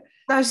 Sorry, Joe.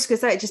 No, I was just going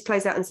to say, it just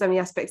plays out in so many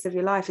aspects of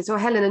your life. It's all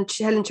Helen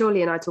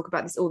Chorley and I talk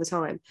about this all the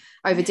time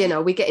over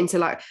dinner. We get into,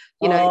 like,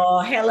 you know. Oh,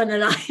 Helen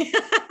and I.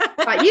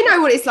 Like, you know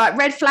what it's like,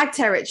 red flag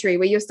territory,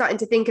 where you're starting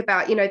to think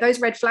about, you know,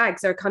 those red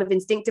flags are kind of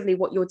instinctively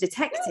what you're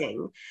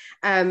detecting,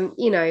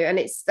 you know, and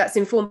that's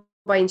informed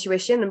by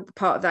intuition, and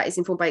part of that is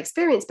informed by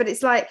experience. But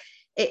it's like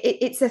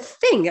it's a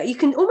thing that you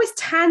can almost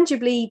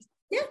tangibly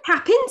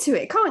tap into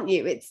it, can't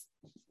you? It's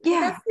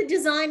that's the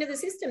design of the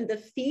system. The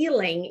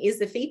feeling is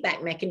the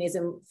feedback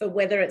mechanism for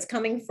whether it's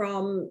coming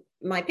from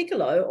my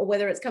piccolo or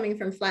whether it's coming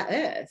from flat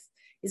earth.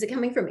 Is it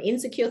coming from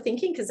insecure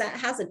thinking? Because that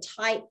has a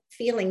tight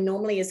feeling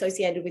normally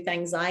associated with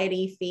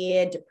anxiety,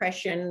 fear,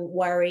 depression,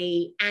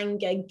 worry,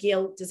 anger,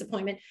 guilt,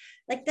 disappointment.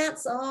 Like,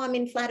 that's, I'm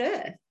in flat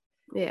earth.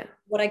 Yeah.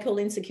 What I call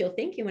insecure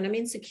thinking. When I'm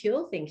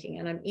insecure thinking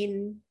and I'm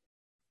in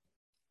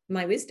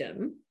my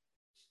wisdom,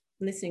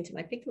 listening to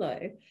my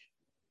piccolo,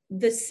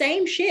 the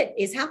same shit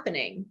is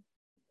happening.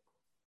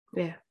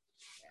 Yeah.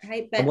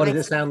 Right? But and what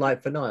does it sound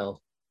like for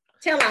Niall?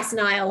 Tell us,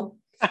 Niall.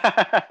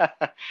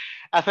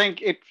 I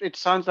think it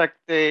sounds like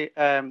the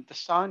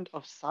sound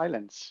of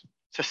silence.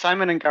 It's a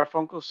Simon and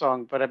Garfunkel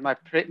song, but my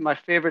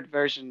favorite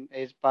version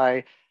is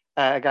by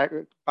a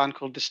band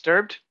called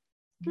Disturbed,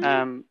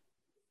 and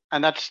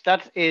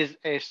that is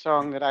a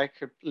song that I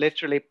could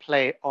literally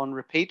play on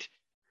repeat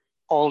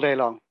all day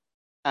long,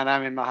 and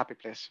I'm in my happy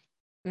place.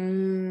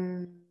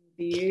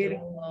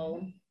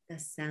 Beautiful. The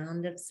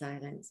sound of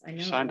silence. I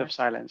know. Sound of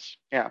silence.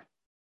 Yeah.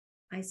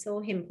 I saw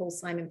him, Paul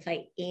Simon,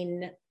 play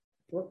in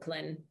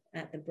Brooklyn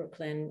at the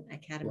Brooklyn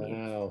Academy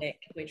of Music,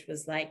 which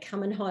was like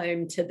coming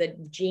home to the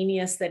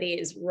genius that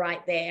is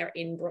right there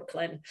in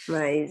Brooklyn.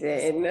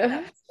 Amazing.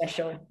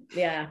 Special.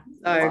 Yeah.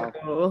 So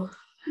cool.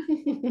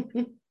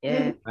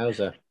 Yeah.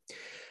 Wowza.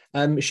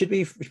 Should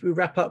we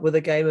wrap up with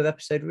a game of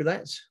episode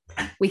roulette?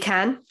 We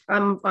can.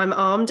 I'm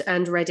armed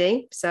and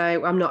ready. So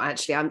I'm not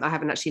actually. I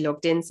haven't actually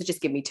logged in. So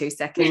just give me 2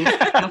 seconds.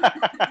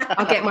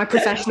 I'll get my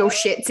professional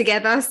shit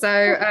together.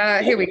 So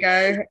here we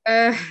go.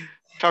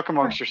 Talk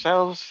amongst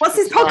yourselves. What's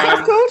this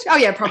podcast called? Oh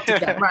yeah, Property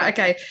Jam. Right.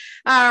 Okay.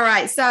 All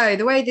right. So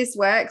the way this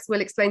works,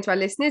 we'll explain to our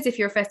listeners. If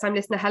you're a first-time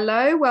listener,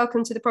 hello,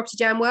 welcome to the Property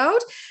Jam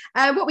world.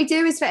 What we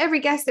do is for every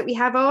guest that we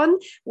have on,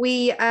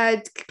 we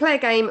play a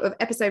game of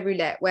episode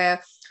roulette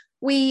where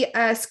we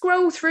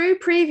scroll through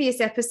previous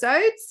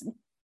episodes.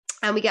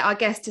 And we get our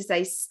guests to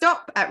say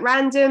stop at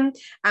random,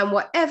 and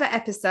whatever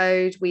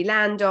episode we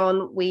land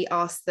on, we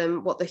ask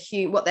them what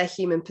their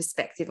human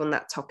perspective on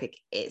that topic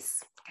is.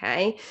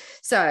 Okay,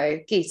 so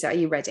Geeta, are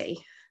you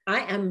ready? I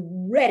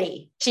am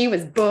ready. She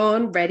was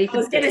born ready. I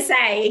was going to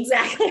say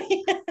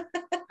exactly.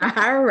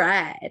 All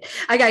right.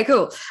 Okay,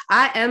 cool.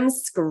 I am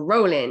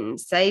scrolling.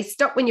 Say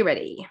stop when you're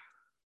ready.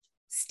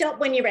 Stop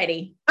when you're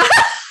ready.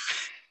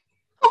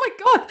 Oh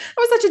my God, that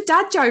was such a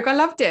dad joke. I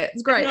loved it.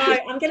 It's great. No,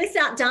 I'm going to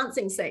start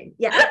dancing soon.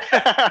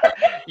 Yeah.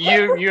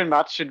 you and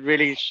Matt should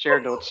really share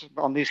notes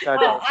on these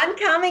dad jokes. I'm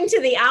coming to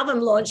the album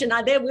launch and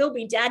there will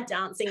be dad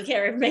dancing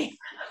care of me.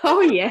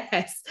 Oh,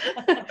 yes.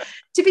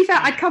 To be fair,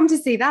 I'd come to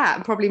see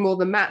that probably more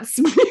than Matt's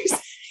music.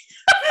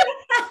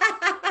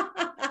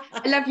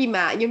 I love you,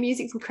 Matt. Your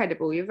music's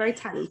incredible. You're very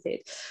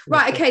talented.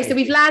 Right, okay, so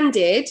we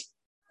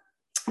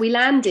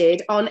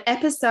landed on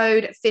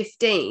episode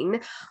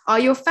 15. Are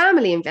your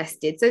family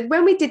invested? So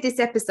when we did this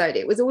episode,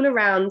 it was all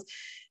around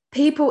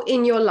people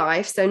in your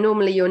life, so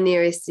normally your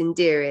nearest and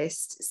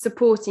dearest,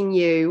 supporting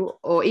you,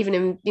 or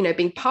even in,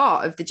 being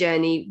part of the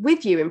journey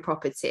with you in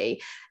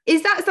property.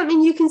 Is that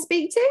something you can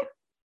speak to?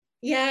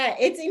 Yeah,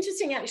 it's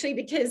interesting actually,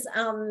 because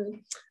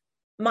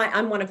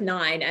I'm one of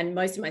 9 and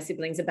most of my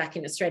siblings are back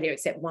in Australia,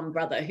 except one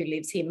brother who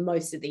lives here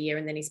most of the year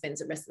and then he spends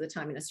the rest of the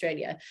time in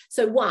Australia.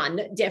 So one,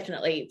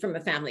 definitely from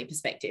a family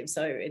perspective.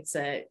 So it's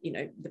the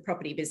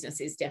property business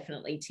is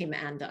definitely Tim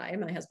and I,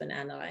 my husband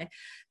and I.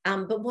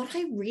 But what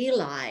I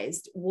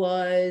realized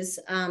was,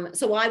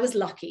 so I was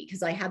lucky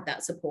because I had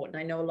that support, and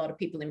I know a lot of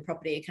people in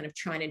property are kind of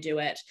trying to do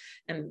it.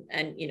 And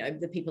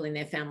the people in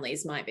their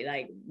families might be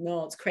like,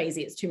 no, it's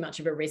crazy. It's too much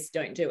of a risk.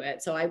 Don't do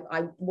it. So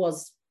I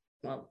was,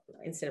 well,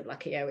 instead of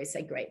lucky, I always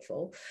say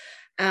grateful.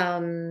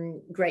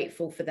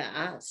 Grateful for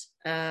that.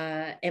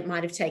 It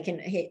might have taken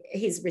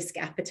his risk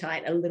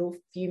appetite a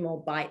few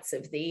more bites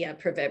of the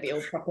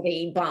proverbial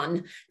property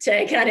bun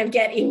to kind of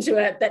get into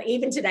it. But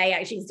even today,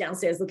 actually, he's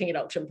downstairs looking at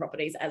auction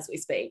properties as we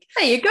speak.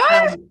 There you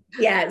go.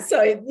 Yeah.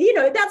 So,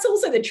 that's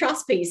also the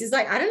trust piece. Is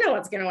like, I don't know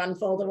what's going to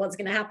unfold or what's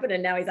going to happen.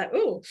 And now he's like,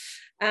 oh.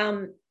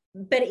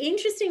 But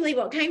interestingly,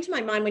 what came to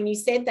my mind when you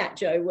said that,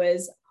 Jo,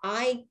 was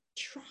I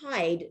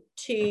tried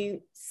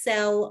to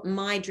sell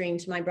my dream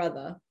to my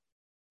brother.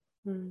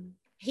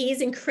 He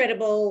is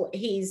incredible.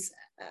 He's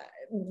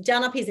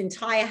done up his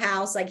entire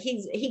house. Like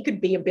he could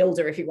be a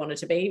builder if he wanted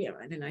to be.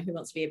 I don't know who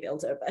wants to be a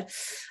builder, but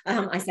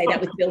I say that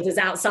with builders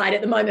outside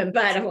at the moment,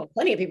 but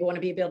plenty of people want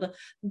to be a builder.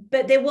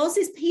 But there was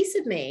this piece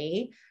of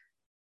me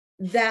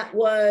that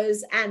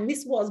was, and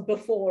this was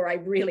before I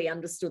really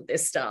understood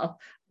this stuff,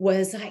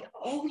 was like,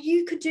 oh,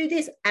 you could do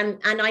this. And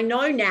I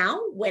know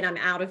now when I'm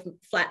out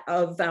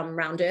of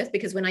round earth,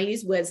 because when I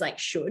use words like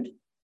should,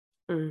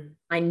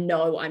 I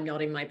know I'm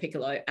not in my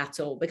piccolo at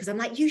all, because I'm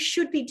like, you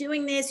should be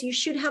doing this. You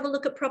should have a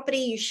look at property.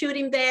 You should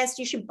invest.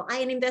 You should buy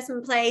an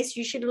investment place.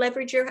 You should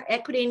leverage your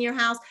equity in your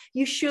house.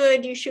 You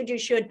should.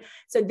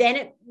 So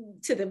then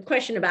to the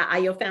question about, are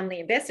your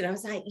family invested? I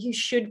was like, you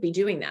should be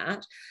doing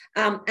that.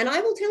 And I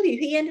will tell you,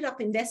 he ended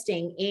up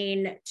investing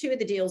in 2 of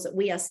the deals that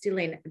we are still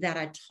in that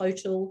are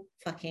total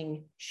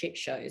fucking shit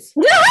shows.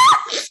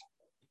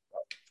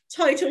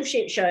 Total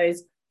shit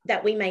shows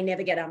that we may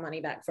never get our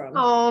money back from.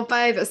 Oh,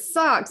 babe, it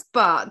sucks,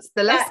 but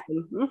the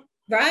lesson.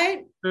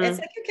 Right? It's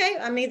like, okay,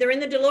 I'm either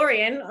in the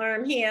DeLorean or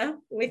I'm here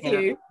with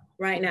you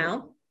right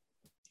now.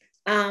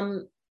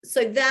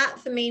 So that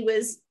for me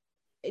was,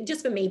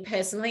 just for me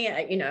personally,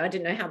 I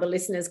didn't know how the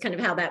listeners, kind of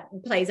how that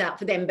plays out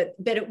for them,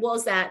 but it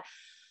was that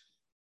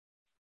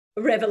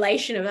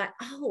revelation of like,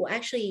 oh,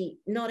 actually,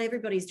 not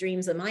everybody's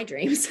dreams are my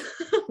dreams.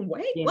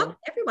 Wait, what?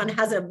 Everyone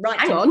has a right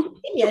to an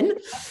opinion.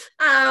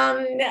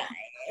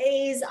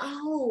 Is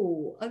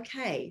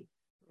okay,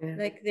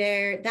 like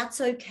that's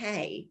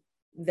okay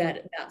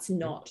that that's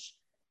not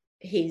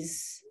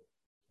his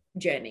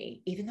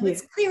journey, even though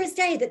it's clear as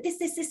day that this,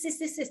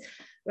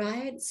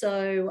 right?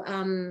 So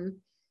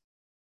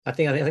I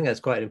think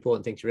that's quite an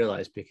important thing to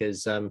realize,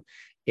 because I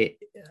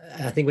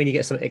think when you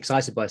get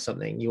excited by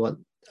something, you want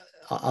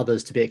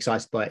others to be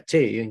excited by it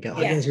too, and go,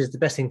 oh, this is the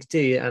best thing to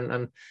do.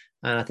 And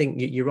I think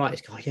you're right.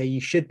 It's, oh, yeah, you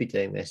should be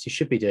doing this. You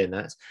should be doing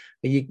that.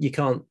 But you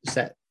can't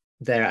set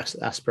their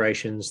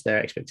aspirations,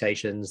 their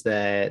expectations,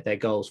 their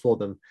goals for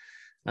them.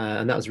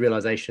 And that was a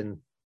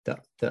realization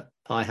that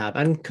I have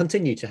and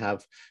continue to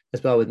have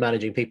as well with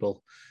managing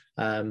people,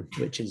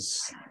 which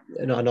is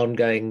an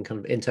ongoing kind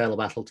of internal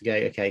battle to go,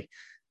 okay,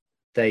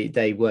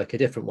 they work a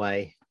different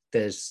way.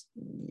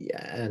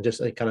 And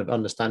just kind of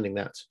understanding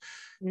that,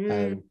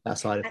 that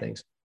side of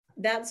things.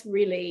 That's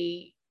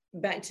really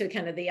back to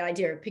kind of the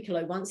idea of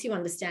Piccolo, once you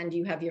understand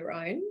you have your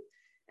own,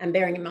 and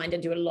bearing in mind I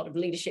do a lot of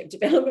leadership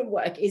development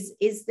work,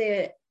 is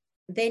there,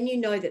 then you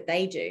know that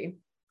they do.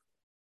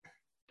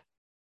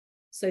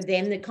 So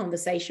then the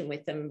conversation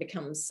with them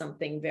becomes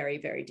something very,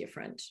 very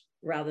different,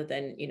 rather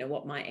than, you know,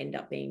 what might end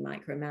up being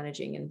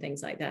micromanaging and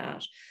things like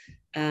that.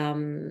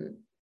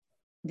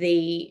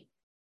 The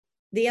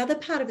other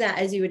part of that,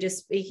 as you were just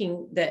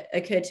speaking, that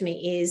occurred to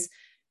me is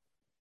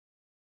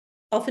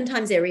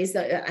oftentimes there is,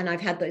 and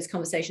I've had those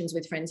conversations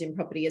with friends in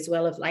property as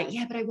well, of like,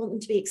 yeah, but I want them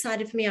to be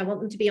excited for me. I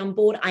want them to be on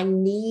board. I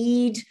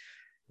need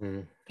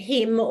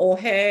him or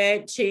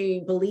her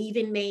to believe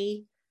in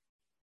me.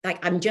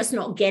 Like, I'm just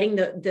not getting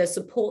the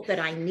support that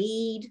I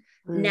need.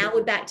 Now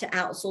we're back to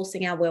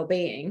outsourcing our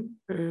well-being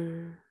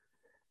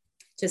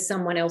to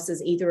someone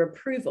else's either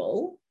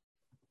approval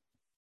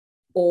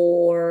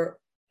or,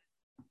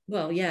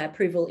 well, yeah,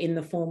 approval in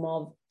the form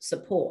of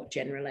support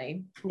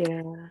generally.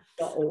 Yeah.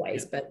 Not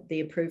always, but the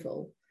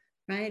approval,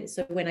 right?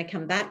 So when I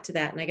come back to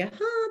that and I go,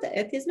 the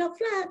earth is not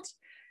flat.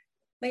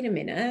 Wait a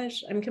minute,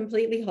 I'm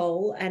completely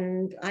whole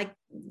and I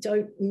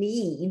don't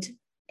need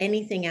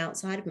anything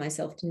outside of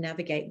myself to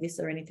navigate this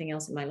or anything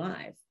else in my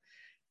life.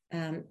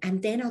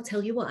 And then I'll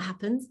tell you what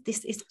happens.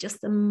 This is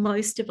just the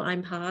most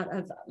divine part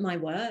of my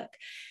work,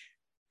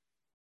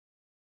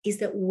 is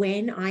that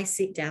when I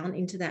sit down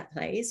into that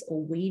place,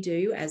 or we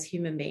do as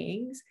human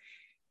beings,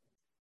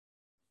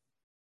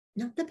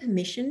 not the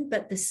permission,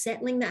 but the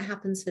settling that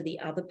happens for the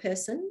other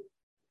person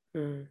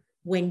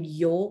when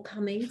you're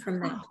coming from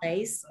that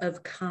place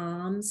of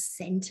calm,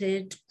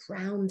 centered,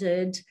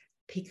 grounded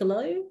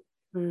Piccolo,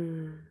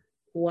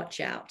 watch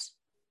out,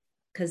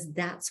 because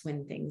that's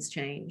when things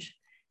change.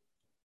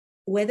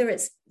 Whether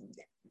it's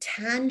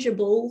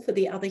tangible for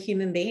the other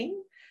human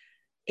being,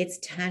 it's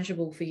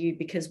tangible for you,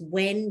 because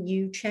when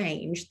you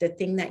change, the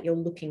thing that you're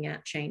looking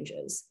at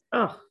changes.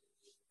 Oh,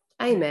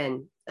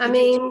 amen. I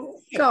mean,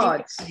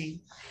 God.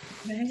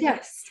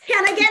 Yes.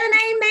 Can I get an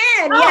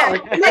amen? Oh,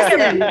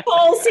 listen.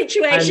 Whole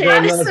situation.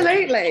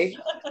 Absolutely.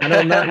 And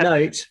on that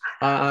note,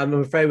 I'm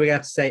afraid we're going to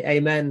have to say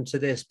amen to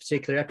this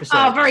particular episode.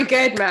 Oh, very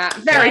good, Matt.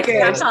 Very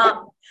good.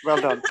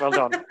 Well done. Well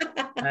done.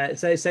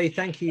 So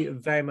thank you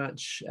very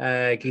much,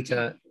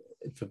 Geeta,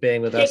 for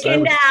being with us.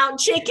 Chickened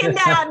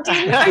out,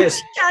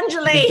 Yes,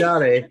 Anjali.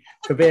 Charlie,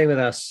 for being with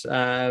us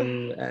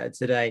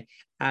today.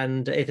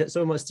 And if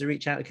someone wants to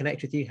reach out and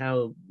connect with you,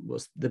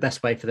 what's the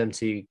best way for them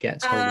to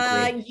get hold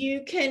of you?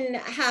 You can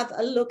have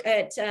a look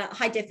at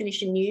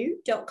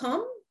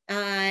highdefinitionnew.com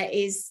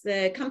is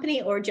the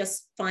company, or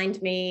just find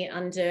me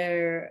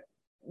under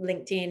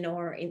LinkedIn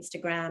or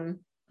Instagram.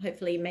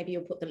 Hopefully, maybe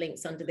you'll put the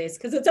links under this,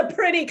 because it's a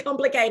pretty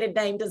complicated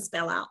name to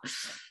spell out.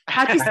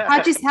 How'd you say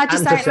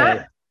it,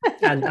 Matt?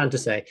 and to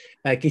say,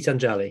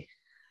 Geetanjali.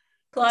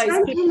 Close.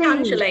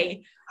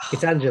 Geetanjali.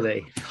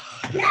 Geetanjali.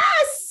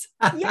 Yes.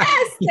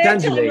 Yes.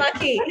 Geetanjali.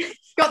 Lucky.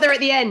 Got there at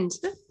the end.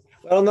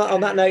 Well,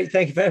 on that note,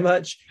 thank you very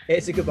much.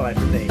 It's a goodbye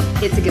from me.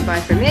 It's a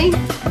goodbye from me.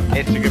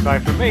 It's a goodbye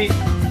from me.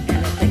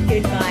 And it's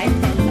a goodbye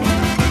from me.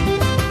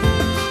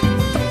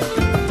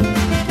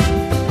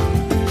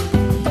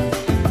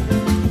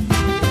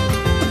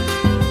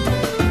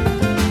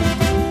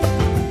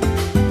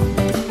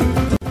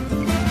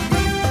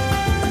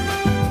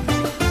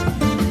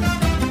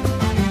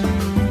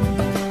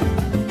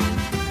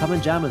 Come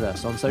and jam with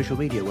us on social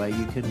media, where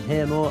you can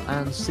hear more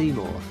and see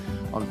more.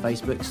 On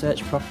Facebook,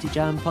 search Property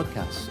Jam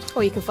Podcast.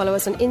 Or you can follow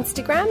us on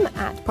Instagram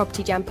at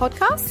Property Jam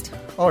Podcast.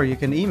 Or you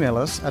can email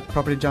us at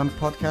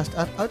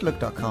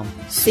propertyjampodcast@outlook.com.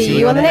 See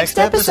you on the next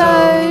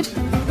episode.